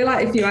if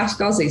you ask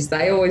Aussies,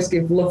 they always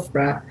give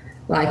Loughborough,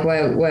 like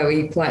where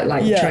we play,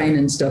 like train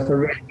and stuff, a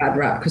really bad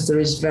rap because there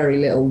is very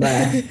little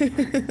there.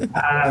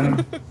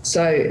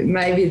 So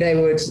maybe they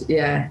would,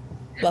 yeah.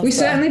 We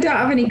certainly don't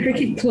have any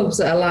cricket clubs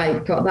that are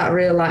like got that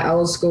real like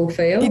old school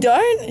feel. You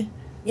don't?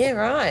 Yeah,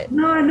 right.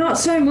 No, not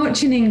so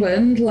much in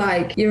England.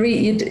 Like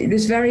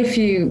there's very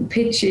few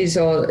pitches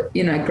or,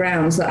 you know,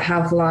 grounds that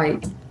have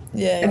like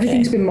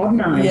everything's been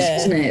modernised,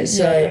 isn't it?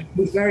 So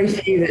there's very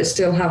few that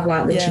still have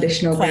like the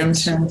traditional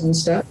grandstands and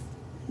stuff.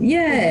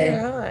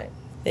 Yeah. Right.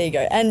 There you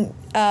go. And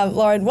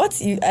Lauren,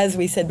 as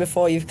we said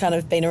before, you've kind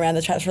of been around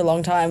the traps for a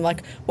long time.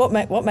 Like, what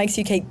makes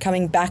you keep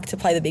coming back to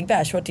play the Big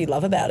Bash? What do you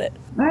love about it?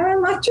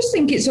 I just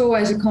think it's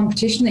always a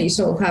competition that you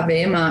sort of have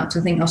earmarked.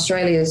 I think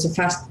Australia is a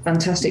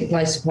fantastic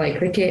place to play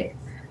cricket.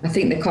 I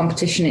think the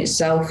competition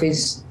itself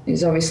is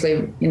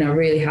obviously, you know,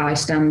 really high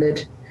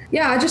standard.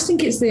 Yeah, I just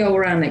think it's the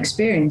all-round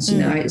experience. You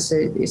know, it's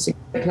a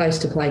great place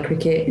to play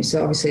cricket. It's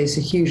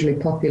a hugely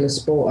popular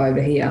sport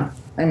over here.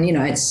 And, you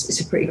know, it's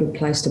a pretty good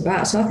place to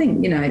bat. So I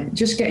think, you know,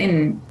 just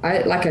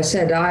like I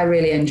said, I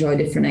really enjoy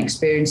different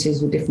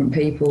experiences with different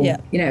people. Yeah.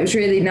 You know, it was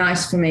really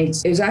nice for me.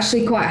 It was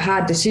actually quite a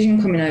hard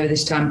decision coming over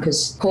this time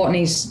because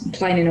Courtney's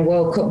playing in a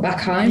World Cup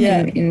back home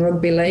in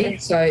rugby league.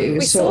 So it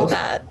was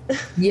that.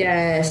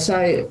 Yeah.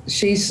 So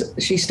she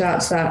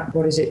starts that,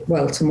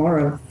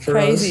 tomorrow for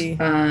Crazy.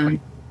 us.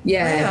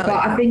 Yeah, wow.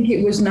 But I think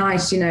it was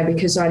nice, you know,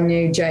 because I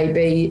knew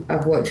JB.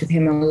 I've worked with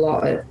him a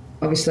lot,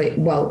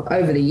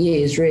 over the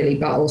years, really,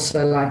 but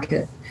also like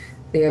at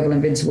the Oval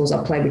Invincibles,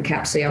 I've played with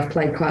Capsy. I've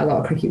played quite a lot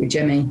of cricket with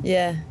Jimmy.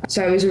 Yeah.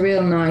 So it was a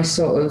real nice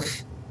sort of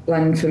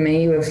blend for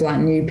me with like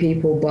new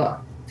people,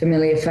 but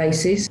familiar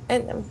faces.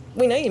 And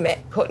we know you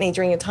met Courtney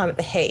during your time at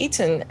the Heat,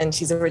 and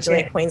she's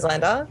originally a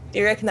Queenslander. Do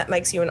you reckon that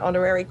makes you an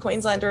honorary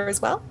Queenslander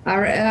as well?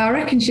 I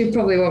reckon she'd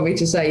probably want me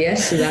to say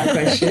yes to that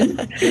question.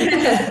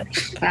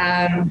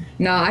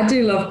 No, I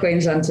do love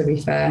Queensland, to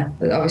be fair.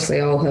 Obviously,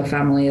 all her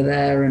family are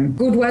there, and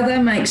good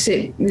weather makes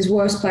it these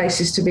worst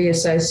places to be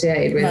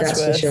associated with,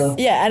 that's for sure.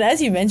 Yeah, and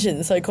as you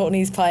mentioned, so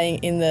Courtney's playing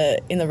in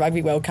the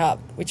Rugby World Cup,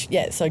 which,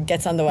 so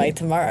gets underway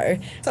tomorrow,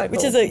 so cool.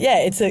 Which is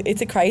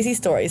it's a crazy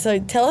story. So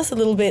tell us a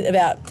little bit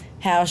about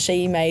how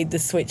she made the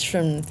switch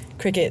from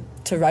cricket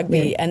to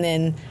rugby, and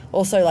then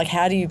also, like,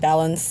 how do you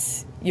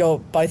balance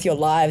both your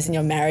lives and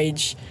your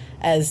marriage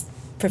as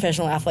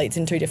professional athletes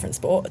in two different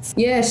sports?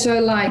 Yeah, so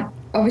like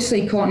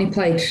obviously Courtney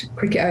played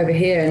cricket over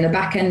here, and the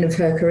back end of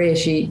her career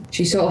she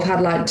sort of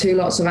had like 2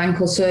 lots of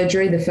ankle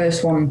surgery. The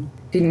first one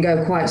didn't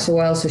go quite so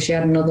well, so she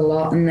had another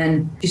lot, and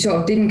then she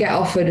sort of didn't get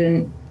offered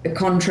a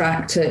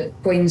contract at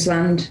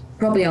Queensland,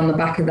 probably on the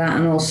back of that,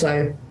 and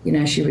also, you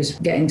know, she was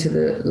getting to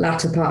the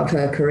latter part of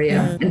her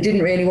career and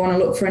didn't really want to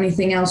look for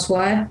anything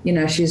elsewhere. You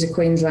know, she's a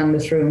Queenslander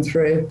through and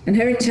through, and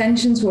her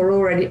intentions were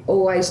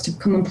always to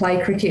come and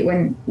play cricket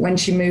when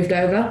she moved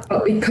over.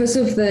 But because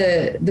of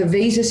the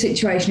visa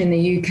situation in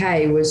the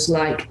UK was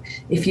like,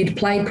 if you'd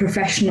played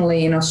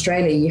professionally in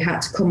Australia, you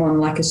had to come on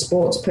like a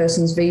sports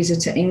person's visa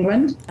to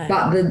England.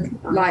 But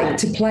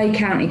to play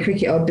county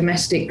cricket or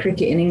domestic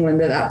cricket in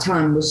England at that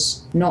time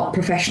was not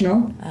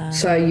professional,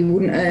 so you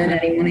wouldn't earn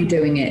any money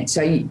doing it.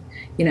 So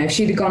you know, if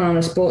she'd have gone on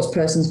a sports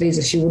person's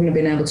visa, she wouldn't have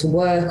been able to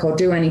work or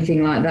do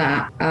anything like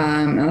that.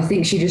 And I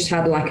think she just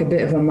had like a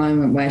bit of a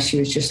moment where she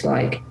was just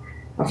like,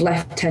 I've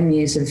left 10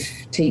 years of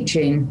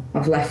teaching.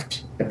 I've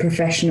left a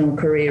professional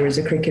career as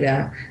a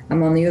cricketer.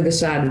 I'm on the other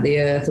side of the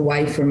earth,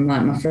 away from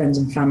like my friends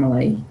and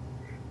family.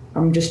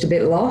 I'm just a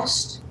bit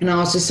lost. And I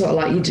was just sort of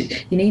like,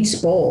 you need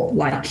sport,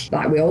 like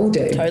we all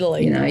do.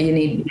 Totally. You know, you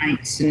need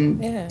mates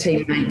and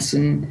teammates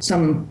and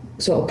some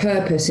sort of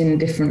purpose in a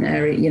different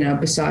area, you know,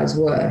 besides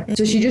work.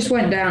 So she just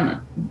went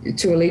down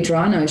to a Leeds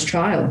Rhinos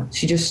trial.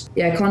 She just,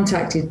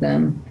 contacted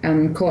them,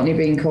 and Courtney,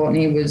 being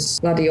Courtney, was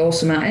bloody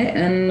awesome at it.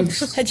 And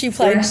had she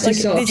played?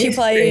 Did she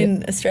play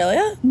in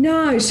Australia?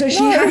 No, so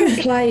she hadn't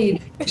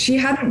played. She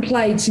hadn't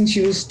played since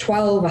she was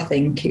 12, I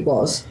think it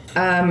was.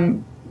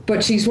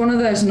 But she's one of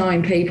those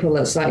annoying people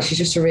that's like, she's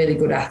just a really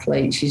good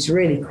athlete. She's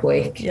really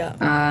quick. Yeah.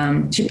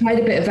 She played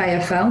a bit of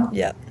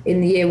AFL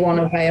in the year 1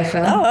 of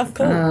AFL. Oh,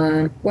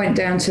 cool. Went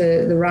down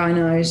to the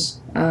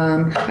Rhinos.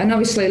 And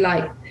obviously,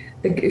 like,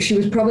 she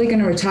was probably going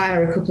to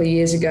retire a couple of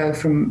years ago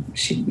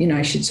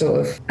she'd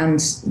sort of, and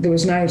there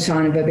was no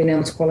sign of her being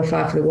able to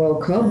qualify for the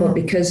World Cup, but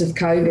because of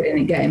COVID and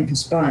it getting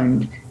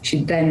postponed,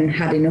 she'd then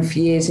had enough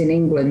years in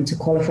England to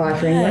qualify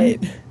for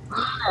England.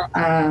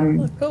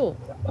 Cool.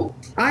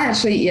 I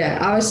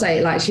would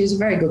say, like, she's a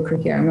very good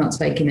cricketer. I'm not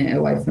taking it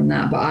away from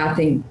that, but I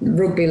think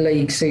rugby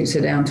league suits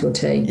her down to a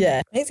T.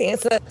 Yeah. Amazing.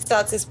 So it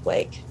starts this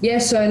week. Yeah,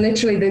 so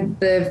literally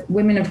the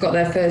women have got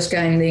their first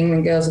game, the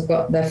England girls have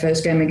got their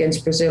first game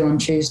against Brazil on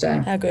Tuesday.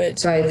 How good.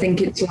 So I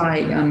think it's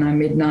like, I don't know,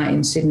 midnight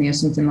in Sydney or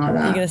something like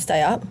that. Are you going to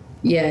stay up?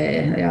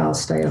 Yeah, I'll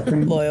stay up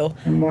and loyal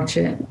and watch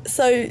it.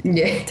 So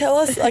tell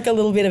us like a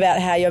little bit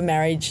about how your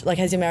marriage, like,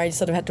 has your marriage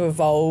sort of had to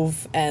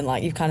evolve, and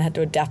like you've kind of had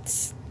to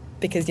adapt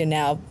because you're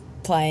now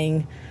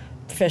playing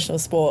professional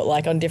sport,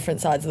 like, on different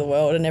sides of the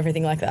world and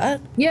everything like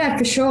that? Yeah,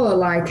 for sure.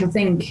 Like, I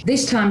think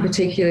this time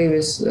particularly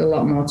was a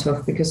lot more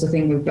tough because I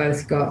think we've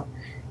both got,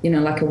 you know,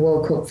 like a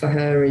World Cup for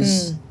her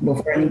is,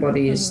 well, for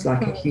anybody is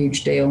like a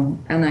huge deal.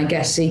 And I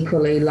guess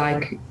equally,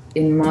 like,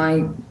 in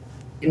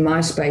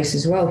my space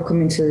as well,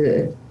 coming to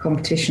the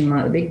competition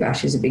like the Big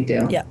Bash is a big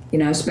deal. Yeah. You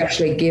know,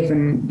 especially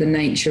given the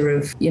nature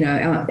of, you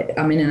know,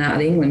 I'm in and out of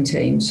the England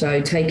team,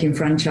 so taking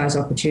franchise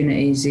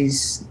opportunities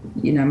is,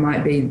 you know,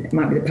 might be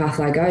the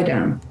path I go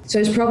down. So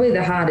it's probably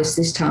the hardest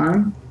this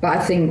time. But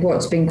I think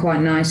what's been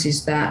quite nice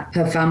is that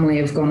her family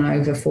have gone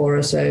over for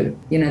her. So,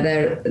 you know,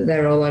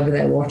 they're all over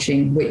there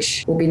watching,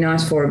 which will be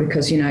nice for her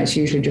because, you know, it's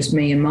usually just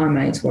me and my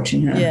mates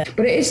watching her. Yeah.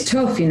 But it is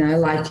tough, you know,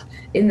 like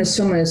in the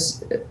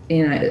summers,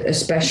 you know,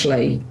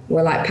 especially,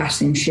 we're like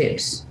passing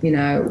ships, you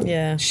know.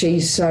 Yeah.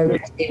 She's so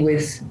busy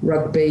with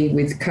rugby,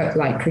 with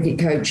cricket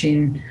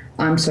coaching.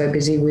 I'm so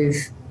busy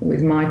with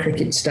my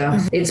cricket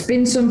stuff. It's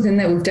been something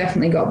that we've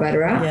definitely got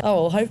better at. Yeah.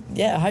 Oh,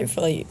 well,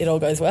 hopefully it all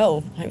goes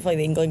well. Hopefully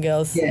the England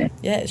girls,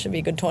 it should be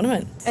a good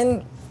tournament.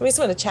 And we just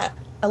want to chat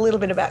a little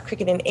bit about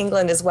cricket in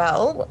England as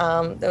well.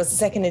 There was the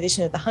second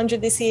edition of the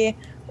 100 this year.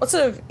 What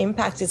sort of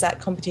impact is that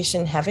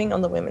competition having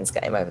on the women's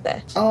game over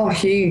there? Oh,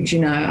 huge. You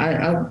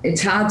know,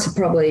 it's hard to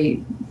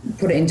probably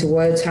put it into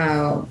words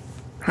how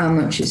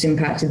much it's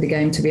impacted the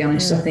game, to be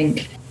honest. I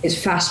think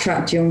it's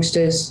fast-tracked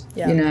youngsters,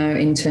 you know,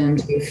 in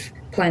terms of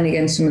playing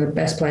against some of the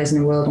best players in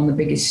the world on the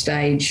biggest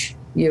stage.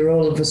 You're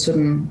all of a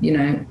sudden, you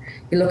know,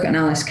 you look at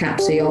Alice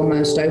Capsey,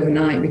 almost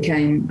overnight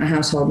became a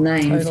household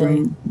name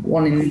from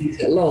winning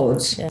at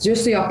Lords. Yeah.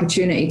 Just the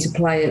opportunity to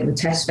play at the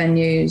test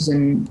venues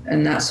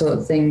and that sort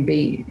of thing,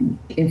 be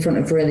in front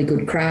of really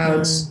good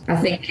crowds. I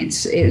think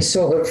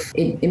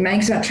it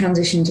makes that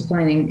transition to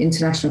playing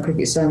international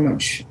cricket so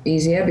much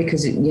easier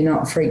because you're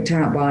not freaked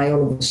out by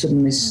all of a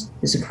sudden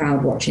there's a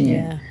crowd watching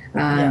you.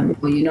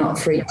 Or you're not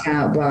freaked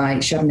out by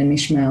Shabnam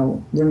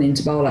Ismail running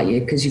to bowl at you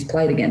because you've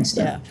played against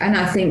them. And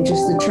I think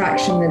just the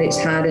traction that it's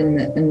had and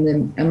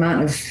the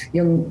amount of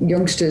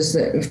youngsters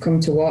that have come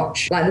to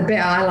watch. Like the bit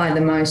I like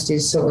the most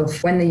is sort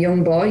of when the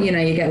young boy, you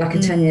get like a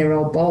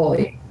 10-year-old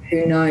boy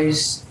who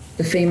knows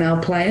the female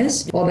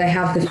players, or they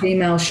have the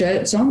female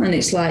shirts on, and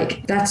it's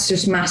like, that's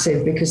just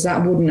massive because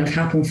that wouldn't have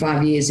happened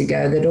 5 years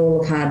ago. They'd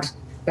all have had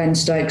Ben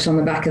Stokes on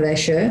the back of their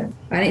shirt.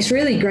 And it's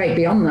really great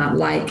beyond that,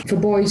 like for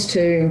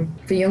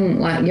young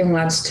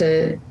lads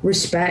to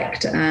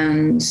respect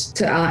and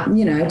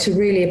to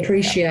really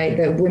appreciate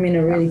that women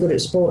are really good at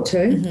sport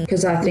too.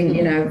 Because I think,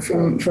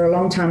 for a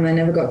long time they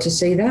never got to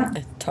see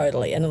that.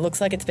 Totally. And it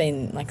looks like it's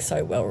been like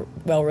so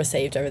well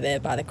received over there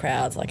by the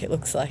crowds. Like it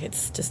looks like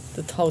it's just,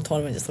 the whole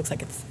tournament just looks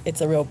like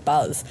it's a real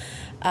buzz.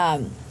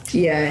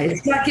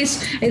 It's like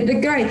the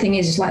great thing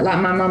is like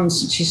my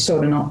mum's, she's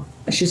sort of not,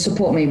 she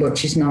support me, but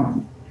she's not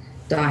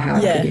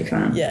die-hard cricket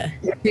fan.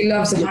 She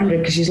loves 100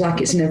 because she's like,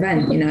 it's an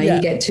event,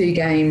 you get 2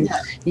 games,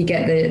 you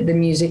get the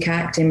music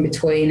act in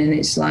between, and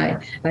it's like,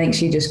 I think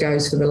she just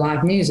goes for the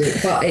live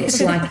music, but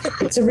it's like,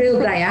 it's a real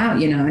day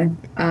out,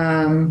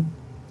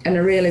 and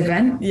a real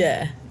event.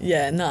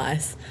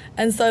 Nice.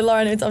 And so,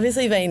 Lauren, it's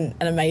obviously been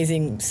an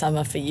amazing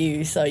summer for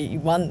you. So you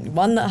won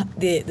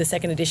the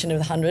second edition of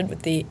the 100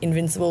 with the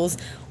Invincibles,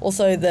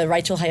 also the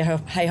Rachel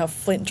Hayhoff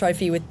Flint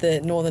Trophy with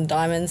the Northern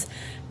Diamonds.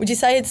 Would you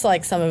say it's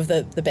like some of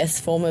the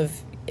best form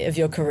of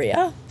your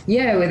career?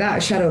 Yeah, without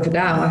a shadow of a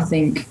doubt. I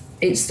think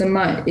it's the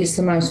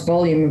most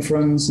volume of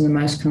runs and the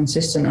most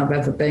consistent I've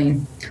ever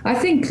been. I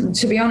think,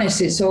 to be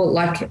honest, it's all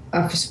like,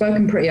 I've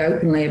spoken pretty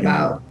openly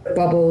about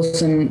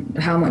bubbles and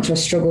how much I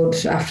struggled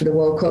after the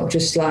World Cup,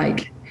 just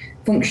like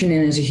functioning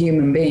as a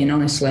human being,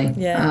 honestly.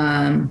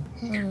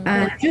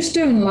 And just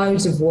doing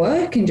loads of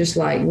work and just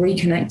like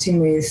reconnecting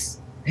with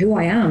who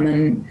I am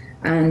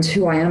and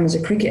who I am as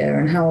a cricketer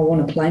and how I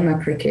want to play my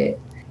cricket.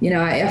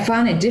 I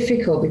find it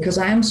difficult because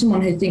I am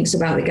someone who thinks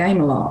about the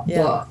game a lot,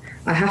 but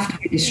I have to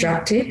be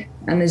distracted,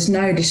 and there's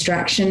no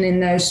distraction in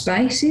those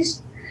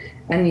spaces,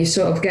 and you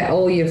sort of get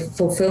all your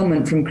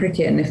fulfillment from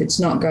cricket, and if it's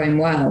not going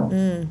well,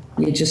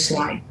 you're just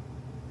like,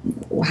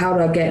 how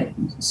do I get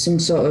some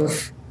sort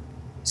of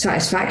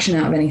satisfaction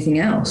out of anything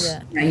else?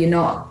 You're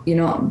not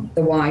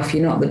the wife,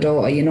 you're not the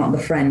daughter, you're not the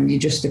friend, you're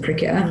just the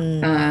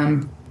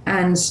cricketer.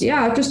 And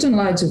I've just done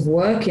loads of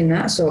work in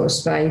that sort of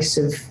space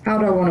of how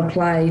do I want to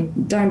play?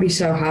 Don't be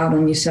so hard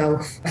on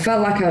yourself. I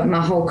felt like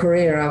my whole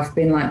career I've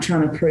been like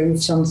trying to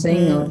prove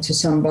something or to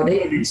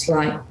somebody, and it's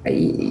like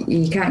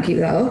you can't keep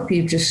that up.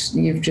 You've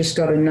just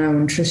got to know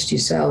and trust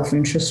yourself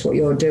and trust what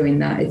you're doing,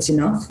 that it's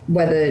enough.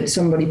 Whether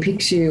somebody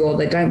picks you or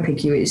they don't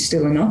pick you, it's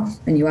still enough,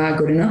 and you are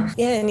good enough.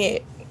 Yeah, and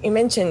you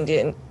mentioned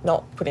you're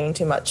not putting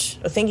too much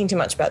or thinking too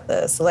much about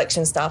the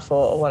selection stuff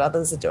or what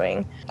others are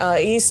doing. Are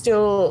you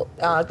still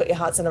got your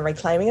heart set on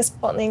reclaiming a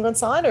spot in the England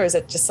side, or is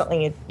it just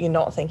something you're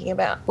not thinking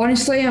about?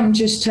 Honestly, I'm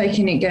just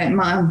taking it.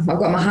 I've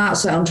got my heart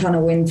set on trying to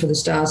win for the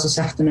Stars this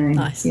afternoon.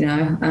 Nice.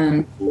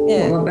 And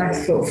put my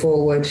best foot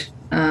forward.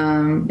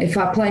 If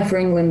I play for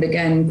England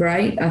again,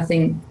 great. I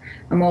think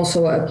I'm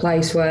also at a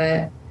place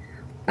where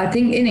I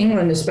think in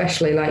England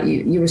especially, like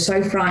you were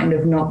so frightened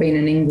of not being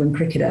an England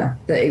cricketer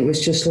that it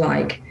was just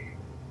like,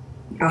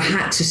 I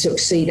had to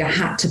succeed, I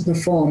had to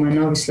perform. And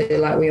obviously,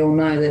 like we all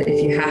know that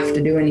if you have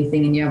to do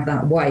anything and you have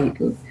that weight,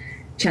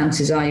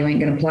 chances are you ain't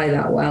going to play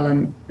that well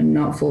and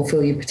not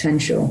fulfill your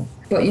potential.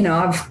 But,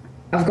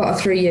 I've got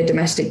a 3-year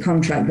domestic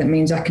contract that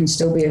means I can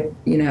still be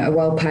a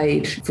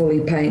well-paid, fully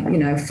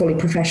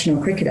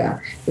professional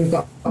cricketer. We've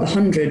got the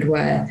 100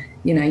 where,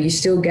 you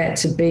still get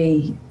to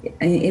be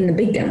in the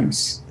big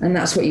dance, and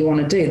that's what you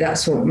want to do.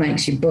 That's what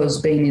makes you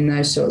buzz, being in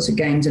those sorts of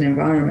games and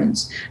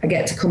environments. I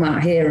get to come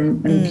out here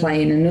and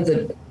play in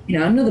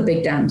another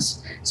big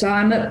dance. So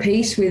I'm at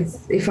peace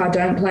with if I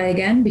don't play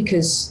again,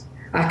 because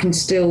I can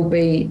still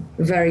be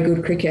a very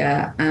good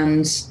cricketer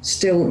and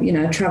still,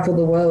 travel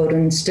the world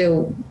and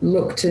still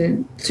look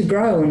to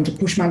grow and to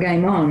push my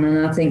game on.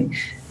 And I think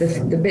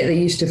the bit that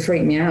used to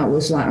freak me out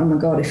was like, oh my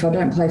God, if I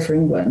don't play for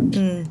England,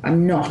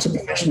 I'm not a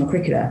professional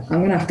cricketer. I'm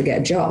going to have to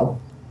get a job.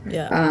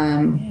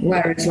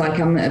 Whereas like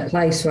I'm at a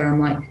place where I'm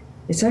like,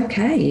 it's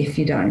okay if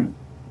you don't,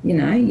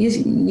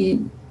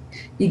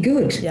 you're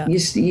good. You're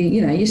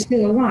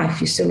still a wife,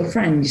 you're still a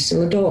friend, you're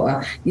still a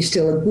daughter, you're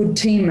still a good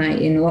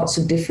teammate in lots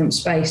of different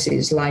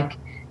spaces. Like,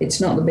 it's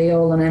not the be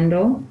all and end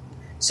all.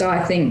 So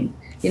I think,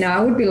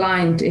 I would be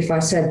lying if I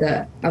said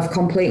that I've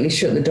completely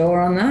shut the door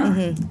on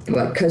that.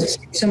 But because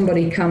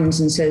somebody comes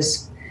and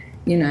says,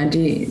 you're in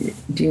the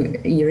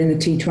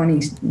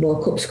T20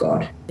 World Cup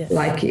squad.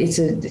 Like, it's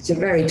a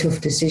very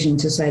tough decision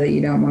to say that you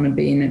don't want to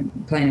be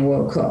playing a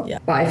World Cup.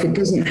 But if it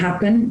doesn't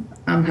happen,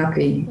 I'm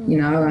happy,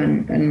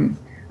 and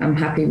I'm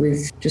happy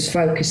with just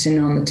focusing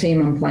on the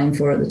team I'm playing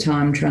for at the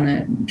time,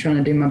 trying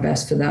to do my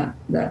best for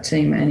that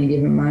team at any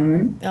given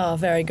moment. Oh,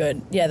 very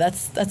good. Yeah,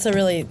 that's a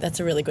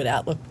really good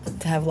outlook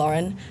to have,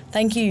 Lauren.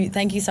 Thank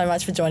you so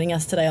much for joining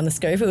us today on The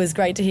Scoop. It was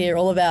great to hear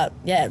all about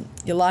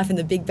your life in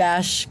the Big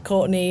Bash,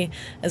 Courtney,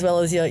 as well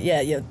as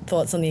your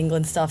thoughts on the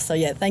England stuff. So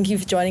thank you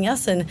for joining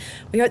us, and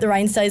we hope the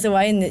rain stays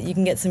away and that you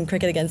can get some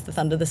cricket against the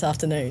Thunder this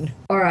afternoon.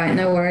 All right,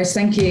 no worries.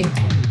 Thank you.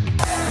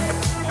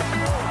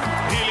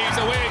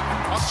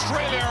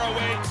 Australia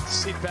away.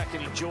 Sit back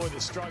and enjoy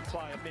the stroke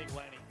play of Meg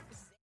Lanning.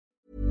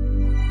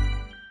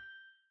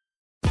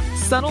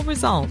 Subtle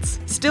results,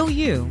 still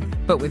you,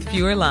 but with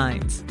fewer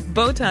lines.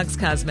 Botox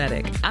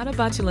Cosmetic,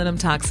 onabotulinum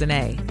toxin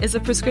A, is a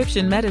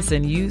prescription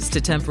medicine used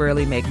to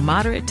temporarily make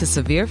moderate to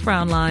severe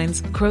frown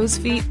lines, crow's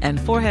feet, and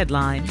forehead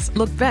lines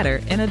look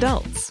better in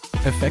adults.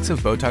 Effects of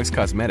Botox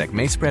Cosmetic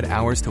may spread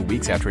hours to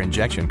weeks after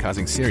injection,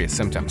 causing serious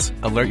symptoms.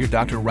 Alert your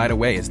doctor right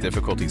away as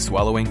difficulty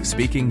swallowing,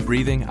 speaking,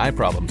 breathing, eye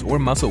problems, or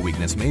muscle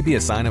weakness may be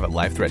a sign of a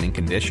life-threatening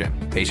condition.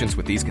 Patients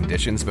with these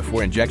conditions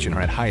before injection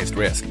are at highest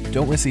risk.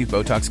 Don't receive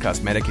Botox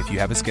Cosmetic if you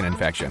have a skin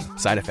infection.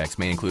 Side effects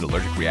may include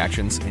allergic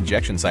reactions,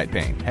 injection site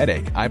pain,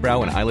 headache,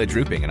 eyebrow and eyelid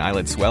drooping, and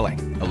eyelid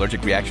swelling.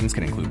 Allergic reactions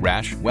can include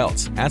rash,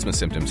 welts, asthma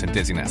symptoms, and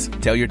dizziness.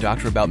 Tell your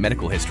doctor about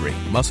medical history,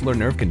 muscle or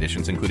nerve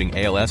conditions including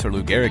ALS or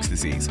Lou Gehrig's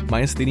disease,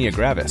 myasthenia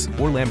gravis,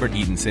 or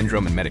Lambert-Eaton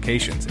syndrome, and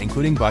medications,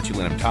 including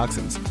botulinum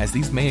toxins, as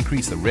these may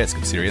increase the risk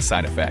of serious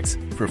side effects.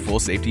 For full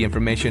safety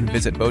information,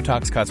 visit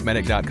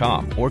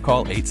BotoxCosmetic.com or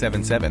call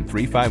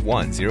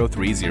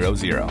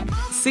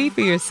 877-351-0300. See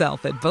for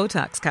yourself at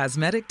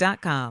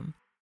BotoxCosmetic.com.